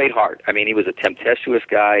 He had a great heart. I mean, he was a tempestuous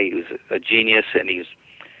guy. He was a genius. And he's,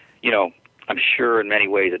 I'm sure in many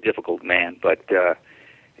ways a difficult man. But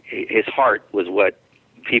his heart was what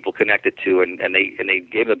people connected to, and they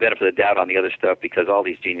gave him the benefit of the doubt on the other stuff, because all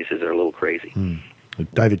these geniuses are a little crazy.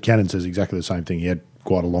 David Cannon says exactly the same thing. He had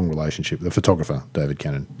quite a long relationship, the photographer David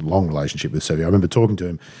Cannon, long relationship with Seve. I remember talking to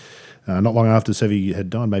him not long after Seve had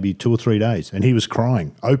died, maybe 2 or 3 days, and he was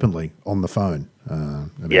crying openly on the phone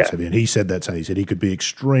about Seve. And he said that, so he said he could be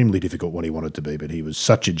extremely difficult when he wanted to be, but he was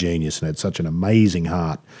such a genius and had such an amazing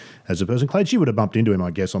heart as a person. Clades, you would have bumped into him,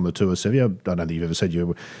 I guess, on the tour, Seve. I don't think you've ever said you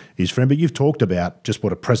were his friend, but you've talked about just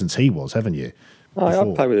what a presence he was, haven't you? I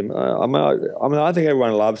played with him. I think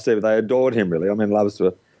everyone loves Steve. They adored him, really. I mean, loves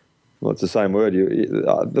to. Well, it's the same word.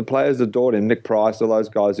 The players adored him. Nick Price, all those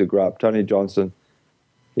guys who grew up. Tony Johnson.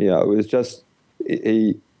 You know, it was just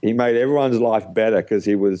he made everyone's life better because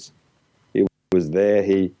he was there.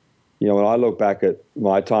 You know, when I look back at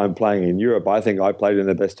my time playing in Europe, I think I played in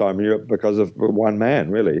the best time in Europe because of one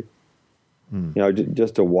man, really. You know,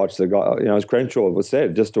 just to watch the guy. You know, as Crenshaw was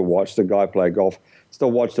said, just to watch the guy play golf, just to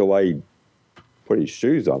watch the way he put his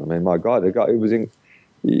shoes on. I mean, my God, the guy, it was in.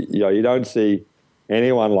 You know, you don't see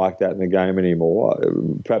anyone like that in the game anymore.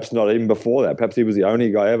 Perhaps not even before that. Perhaps he was the only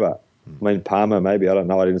guy ever. I mean, Palmer, maybe. I don't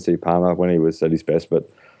know. I didn't see Palmer when he was at his best. But,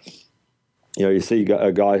 you know, you see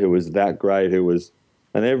a guy who was that great,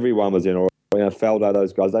 and everyone was in awe. You know, Faldo,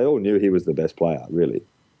 those guys, they all knew he was the best player, really.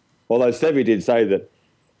 Although Seve did say that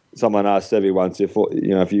someone asked Seve once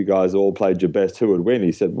if you guys all played your best, who would win?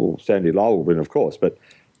 He said, well, Sandy Lyle would win, of course. But,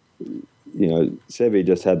 you know, Seve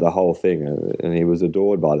just had the whole thing, and he was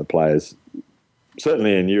adored by the players,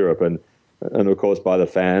 certainly in Europe, and of course by the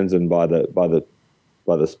fans and by the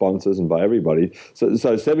sponsors and by everybody. So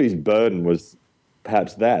Seve's burden was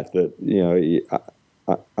perhaps that you know he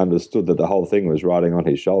understood that the whole thing was riding on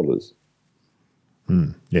his shoulders.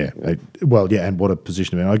 Yeah. And what a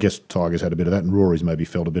position to be in. I guess Tiger's had a bit of that, and Rory's maybe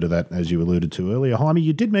felt a bit of that, as you alluded to earlier. Jaime,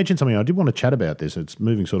 you did mention something. I did want to chat about this. It's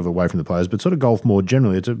moving sort of away from the players, but sort of golf more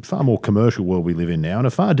generally. It's a far more commercial world we live in now, and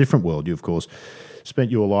a far different world. You, of course,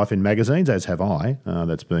 spent your life in magazines, as have I.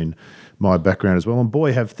 That's been my background as well. And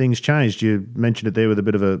boy, have things changed. You mentioned it there with a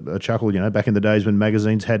bit of a chuckle, you know, back in the days when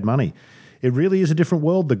magazines had money. It really is a different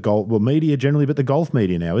world, media generally, but the golf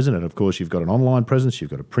media now, isn't it? Of course, you've got an online presence, you've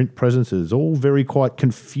got a print presence. It's all very quite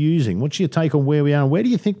confusing. What's your take on where we are, and where do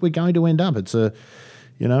you think we're going to end up? This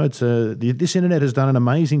internet has done an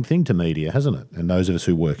amazing thing to media, hasn't it? And those of us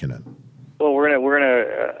who work in it. Well, we're in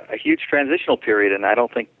a huge transitional period, and I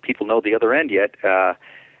don't think people know the other end yet.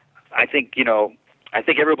 I think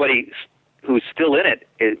everybody who's still in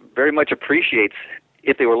it very much appreciates,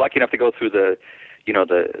 if they were lucky enough to go through the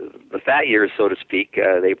fat years, so to speak,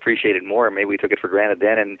 they appreciate it more. Maybe we took it for granted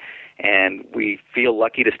then, and we feel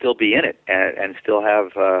lucky to still be in it and still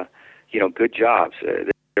have good jobs.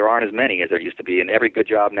 There aren't as many as there used to be, and every good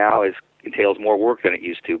job now entails more work than it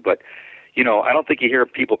used to. But I don't think you hear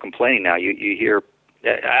people complaining now. You hear.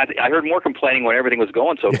 I heard more complaining when everything was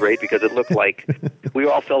going so great because it looked like we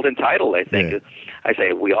all felt entitled, I think. Yeah. I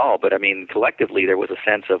say we all, but I mean collectively there was a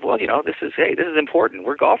sense of, well, this is important.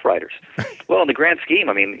 We're golf writers. Well, in the grand scheme,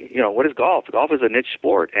 I mean, what is golf? Golf is a niche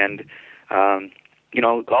sport, and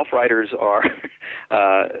golf writers are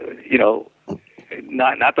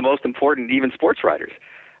not the most important even sports writers.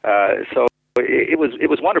 So it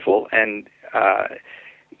was wonderful, and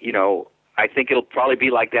I think it'll probably be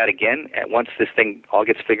like that again once this thing all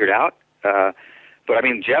gets figured out. But I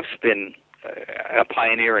mean, Jeff's been a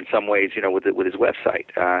pioneer in some ways, with his website.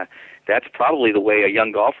 That's probably the way a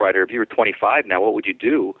young golf writer, if you were 25 now, what would you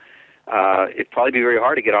do? It'd probably be very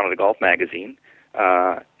hard to get onto the golf magazine,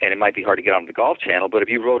 and it might be hard to get onto the Golf Channel. But if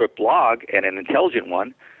you wrote a blog, and an intelligent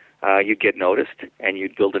one, you'd get noticed and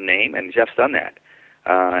you'd build a name, and Jeff's done that.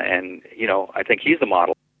 And I think he's the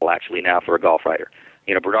model actually now for a golf writer.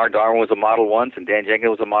 Bernard Darwin was a model once, and Dan Jenkins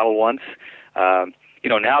was a model once.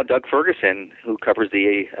 Now Doug Ferguson, who covers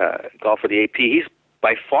the golf for the AP, he's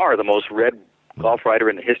by far the most read golf writer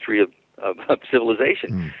in the history of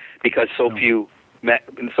civilization, because so few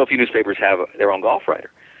newspapers have their own golf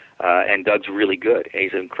writer. And Doug's really good.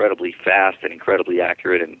 He's incredibly fast and incredibly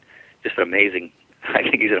accurate, and just an amazing. I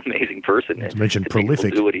think he's an amazing person. Not to mention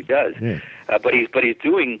prolific. Do what he does, yeah. But he's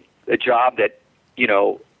doing a job that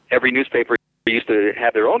every newspaper used to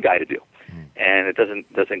have their own guy to do, and it doesn't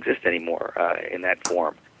exist anymore in that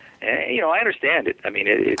form. And I understand it. I mean,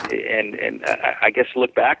 and I guess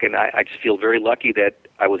look back, and I just feel very lucky that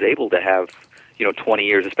I was able to have 20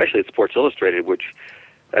 years, especially at Sports Illustrated, which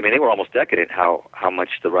I mean they were almost decadent how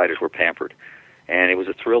much the writers were pampered, and it was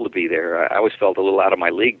a thrill to be there. I always felt a little out of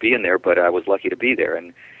my league being there, but I was lucky to be there.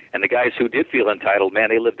 And the guys who did feel entitled, man,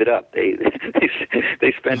 they lived it up. They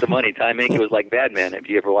spent the money. Time Inc. was like Bad Men. If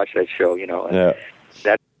you ever watched that show, and yeah.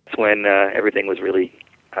 That's when everything was really,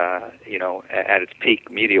 at its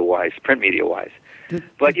peak media-wise, print media-wise.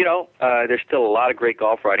 But there's still a lot of great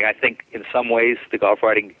golf writing. I think in some ways the golf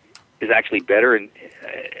writing is actually better, and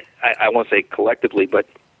I won't say collectively, but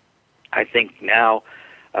I think now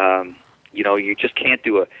You just can't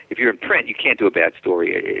do if you're in print, you can't do a bad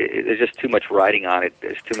story. There's just too much writing on it.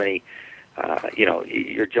 There's too many,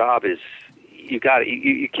 your job is, you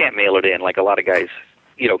can't mail it in like a lot of guys,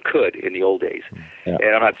 could in the old days. Yeah.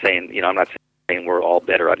 And I'm not saying we're all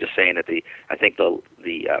better. I'm just saying that I think the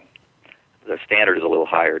standard is a little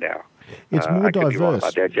higher now. It's more I could be wrong diverse.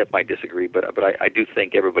 about that. Jeff might disagree, but I do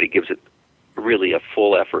think everybody gives it really a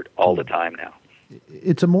full effort all the time now.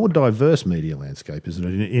 It's a more diverse media landscape, isn't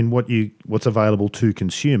it, in what's available to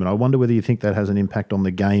consume? And I wonder whether you think that has an impact on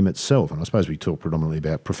the game itself. And I suppose we talk predominantly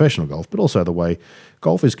about professional golf, but also the way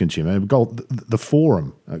golf is consumed. Golf, the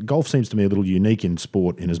forum, golf seems to me a little unique in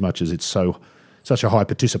sport in as much as it's such a high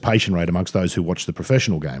participation rate amongst those who watch the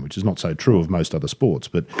professional game, which is not so true of most other sports.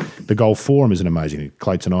 But the Golf Forum is an amazing.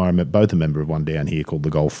 Clates and I are both a member of one down here called the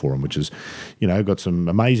Golf Forum, which is, got some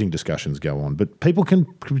amazing discussions go on. But people can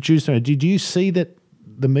produce. Do you see that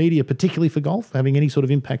the media, particularly for golf, having any sort of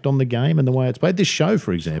impact on the game and the way it's played? This show,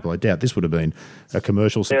 for example, I doubt this would have been a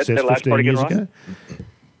commercial success 15 years ago.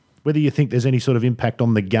 Whether you think there's any sort of impact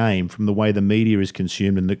on the game from the way the media is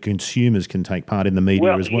consumed and that consumers can take part in the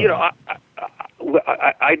media as well.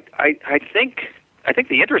 I think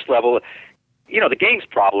the interest level, the game's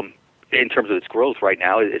problem in terms of its growth right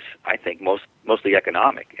now is, I think, mostly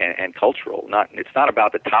economic and cultural. It's not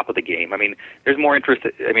about the top of the game. I mean, there's more interest.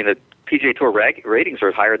 I mean, the PGA Tour ratings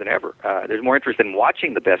are higher than ever. There's more interest in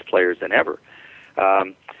watching the best players than ever.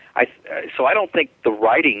 So I don't think the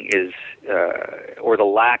writing is, or the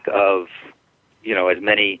lack of, as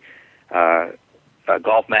many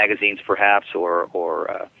golf magazines perhaps, or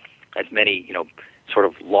as many, sort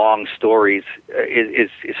of long stories is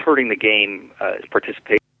hurting the game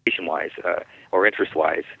participation-wise or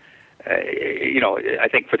interest-wise. I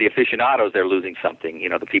think for the aficionados, they're losing something.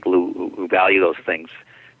 The people who value those things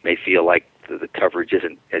may feel like the coverage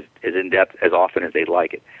isn't as in-depth as often as they'd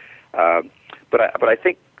like it. But I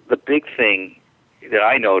think the big thing that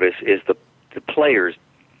I notice is the players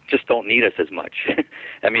just don't need us as much.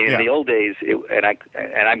 I mean, in the old days,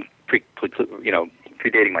 I'm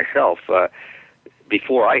predating myself.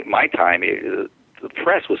 Before my time, the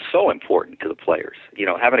press was so important to the players.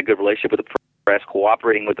 Having a good relationship with the press,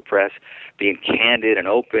 cooperating with the press, being candid and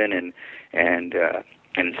open and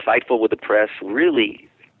insightful with the press really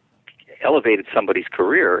elevated somebody's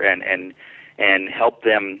career and helped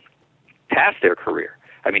them pass their career.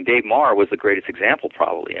 I mean, Dave Marr was the greatest example,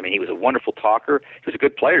 probably. I mean, he was a wonderful talker. He was a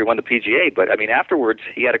good player. He won the PGA, but I mean, afterwards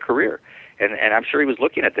he had a career, and I'm sure he was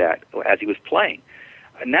looking at that as he was playing.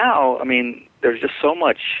 Now, I mean, there's just so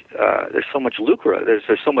much. There's so much lucre. There's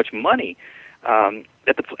so much money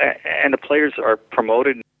that the players are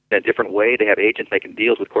promoted in a different way. They have agents making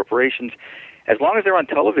deals with corporations. As long as they're on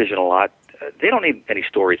television a lot, they don't need any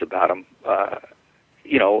stories about them.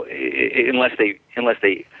 Unless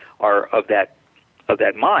they are of that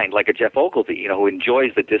mind, like a Jeff Ogilvy, who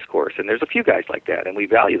enjoys the discourse. And there's a few guys like that, and we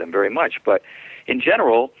value them very much. But in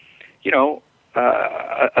general,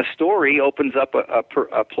 a story opens up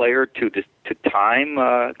a player to time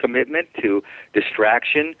commitment, to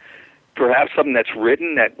distraction, perhaps something that's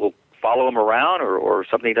written that will follow him around, or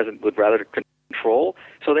something he would rather control.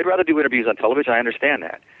 So they'd rather do interviews on television. I understand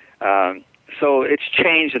that. So it's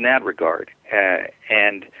changed in that regard,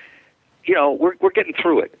 and we're getting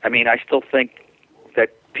through it. I mean, I still think that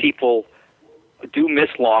people do miss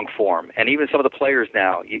long form, and even some of the players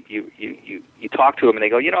now, you talk to them and they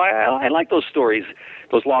go, I like those stories,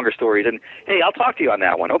 those longer stories, and hey, I'll talk to you on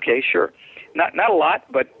that one. Okay, sure. Not a lot,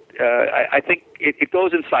 but I think it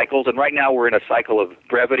goes in cycles, and right now we're in a cycle of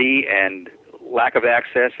brevity and lack of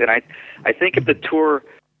access, and I think if the tour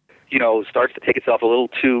starts to take itself a little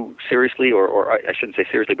too seriously, or I shouldn't say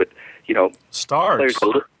seriously, but players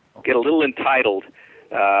get a little entitled.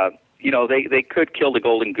 They could kill the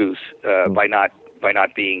golden goose by not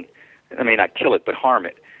being. I mean, not kill it, but harm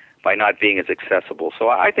it by not being as accessible. So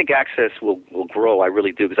I think access will grow. I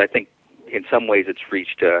really do, because I think in some ways it's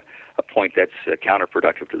reached a point that's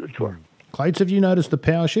counterproductive to the tour. Clates, have you noticed the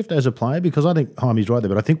power shift as a player? Because I think Jaime's right there,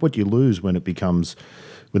 but I think what you lose when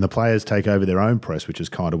the players take over their own press, which is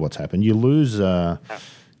kind of what's happened, you lose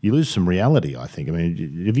some reality, I think. I mean,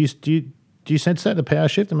 do you sense that, the power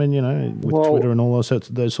shift? I mean, with Twitter and all those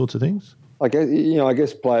sorts of things? I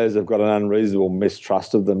guess players have got an unreasonable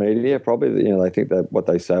mistrust of the media, probably. They think that what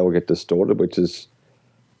they say will get distorted, which is,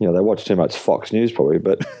 they watch too much Fox News probably.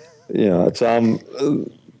 But, it's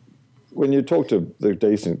when you talk to the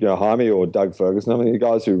decent, Jaime or Doug Ferguson, I mean, the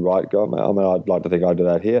guys who write golf, I mean, I'd like to think I do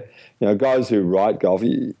that here. Guys who write golf,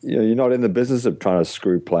 you're not in the business of trying to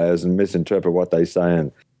screw players and misinterpret what they say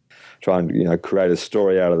and try and, create a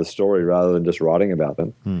story out of the story rather than just writing about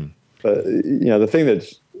them. But, the thing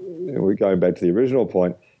that's we're going back to the original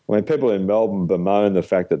point. I mean, people in Melbourne bemoan the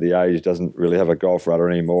fact that the Age doesn't really have a golf writer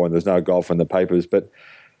anymore, and there's no golf in the papers. But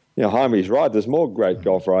Jaimie's right. There's more great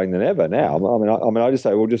golf writing than ever now. I mean, I just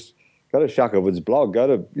say, well, just go to Shucklewood's blog. Go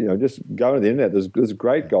to just go to the internet. There's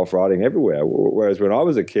great golf writing everywhere. Whereas when I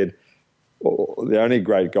was a kid, the only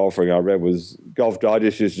great golf writing I read was Golf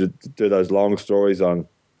Digest used to do those long stories on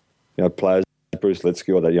players. Bruce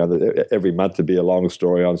Litsky, or that every month to be a long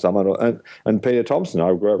story on someone, and Peter Thompson.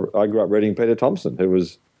 I grew up reading Peter Thompson, who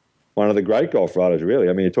was one of the great golf writers. Really,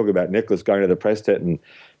 I mean, you talk about Nicklaus going to the press tent and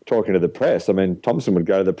talking to the press. I mean, Thompson would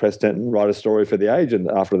go to the press tent and write a story for the Age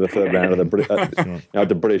after the third round of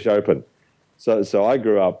the British Open. So I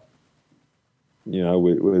grew up,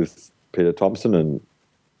 with Peter Thompson and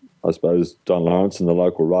I suppose Don Lawrence and the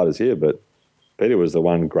local writers here, but Peter was the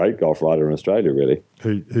one great golf writer in Australia, really.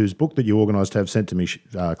 Whose book that you organised to have sent to me,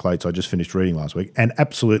 Clates, I just finished reading last week, and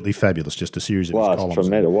absolutely fabulous, just a series of columns. It's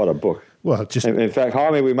tremendous. What a book. Well, just in fact,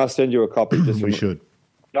 Jaime, we must send you a copy. We should.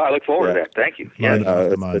 No, I look forward to that. Thank you. Yeah,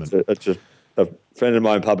 it's just a friend of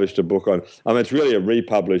mine published a book on. I mean, it's really a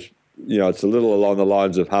republished. It's a little along the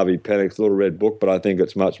lines of Harvey Penick's Little Red Book, but I think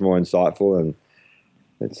it's much more insightful, and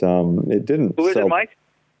it's it didn't. Who is it, Mike?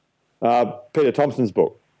 Peter Thompson's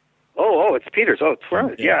book. Oh, it's Peter's. Oh, it's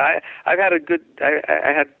right. Yeah, I had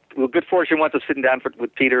good fortune once of sitting down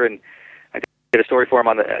with Peter, and I did a story for him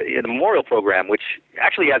on the memorial program, which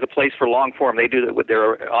actually has a place for long form. They do that with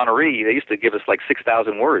their honoree. They used to give us like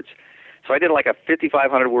 6,000 words. So I did like a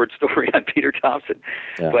 5,500 word story on Peter Thompson,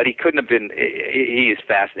 but he couldn't have been. He is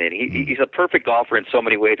fascinating. He's a perfect golfer in so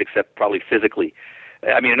many ways, except probably physically.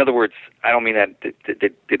 I mean, in other words, I don't mean that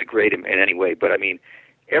to degrade him in any way, but I mean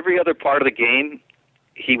every other part of the game,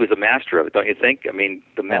 he was a master of it, don't you think? I mean,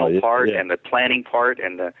 the mental part and the planning part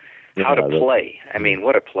and the how to play. I mean,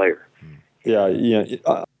 what a player! Yeah.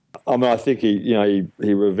 I mean, I think he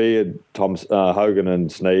revered Hogan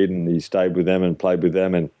and Snead, and he stayed with them and played with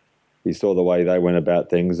them, and he saw the way they went about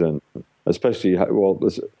things, and especially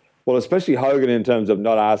especially Hogan in terms of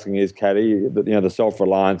not asking his caddy, the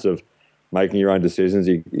self-reliance of making your own decisions.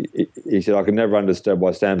 He said, I could never understand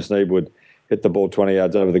why Sam Snead would hit the ball 20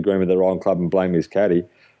 yards over the green with the wrong club and blame his caddy.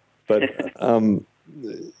 But,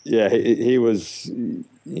 he was,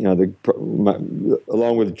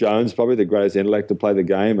 along with Jones, probably the greatest intellect to play the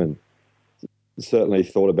game, and certainly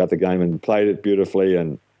thought about the game and played it beautifully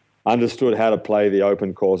and understood how to play the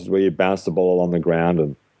open courses where you bounce the ball along the ground,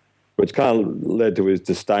 and which kind of led to his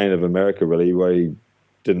disdain of America, really, where he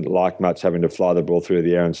didn't like much having to fly the ball through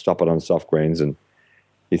the air and stop it on soft greens, and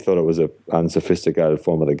he thought it was an unsophisticated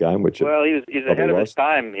form of the game, which he's ahead of his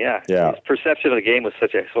time. Yeah. His perception of the game was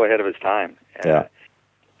so ahead of his time. I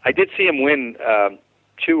did see him win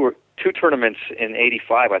two tournaments in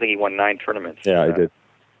 '85. I think he won 9 tournaments. Yeah, he did.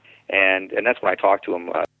 And that's when I talked to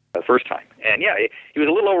him the first time. And he was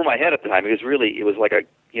a little over my head at the time. It was like a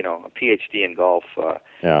PhD in golf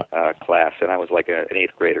class, and I was like an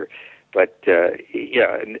 8th grader. But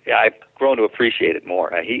I've grown to appreciate it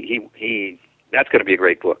more. He that's going to be a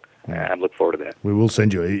great book. I'm looking forward to that. We will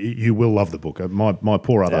send you. You will love the book. My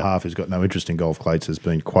poor other half, who's got no interest in golf, Clates, has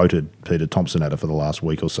been quoted Peter Thompson at it for the last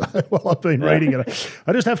week or so while I've been reading it.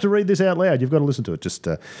 I just have to read this out loud. You've got to listen to it. Just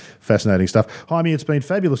fascinating stuff. Jaime, it's been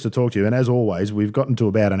fabulous to talk to you. And as always, we've gotten to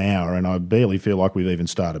about an hour, and I barely feel like we've even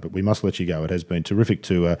started, but we must let you go. It has been terrific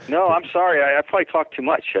to... No, I'm sorry. I probably talked too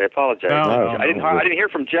much. I apologize. I didn't hear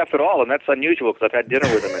from Jeff at all, and that's unusual because I've had dinner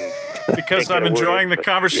with him. And because I'm enjoying the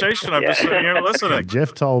conversation. I'm just sitting here listening.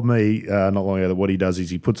 Jeff told me not long ago that what he does is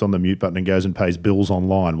he puts on the mute button and goes and pays bills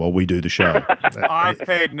online while we do the show. I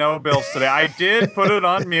paid no bills today. I did put it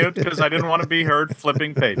on mute because I didn't want to be heard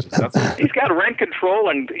flipping pages. That's all. He's got rent control,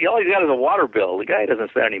 and all he's got is a water bill. The guy doesn't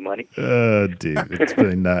spend any money. Dear.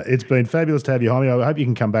 It's been fabulous to have you, Jaime. I hope you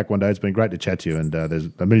can come back one day. It's been great to chat to you, and there's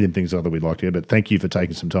a million things other we'd like to hear, but thank you for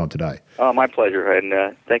taking some time today. Oh, my pleasure, and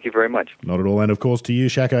thank you very much. Not at all. And, of course, to you,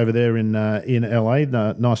 Shaq, over there in LA.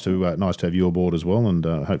 Nice to have you aboard as well, and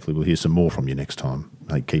hopefully we'll hear some more from you next time.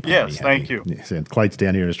 Keep yes, thank you. Yes, and Clates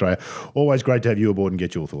down here in Australia. Always great to have you aboard and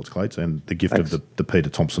get your thoughts, Clates, and the gift of the Peter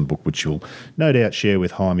Thompson book, which you'll no doubt share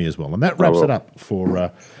with Jaime as well. And that wraps it up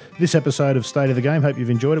for this episode of State of the Game. Hope you've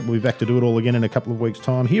enjoyed it. We'll be back to do it all again in a couple of weeks'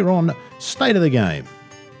 time here on State of the Game.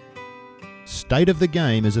 State of the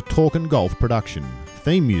Game is a Talk and Golf production.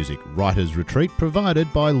 Theme music, Writer's Retreat,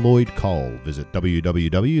 provided by Lloyd Cole. Visit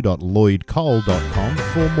www.lloydcole.com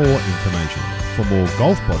for more information. For more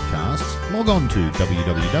golf podcasts, log on to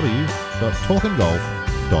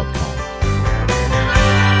www.talkandgolf.com.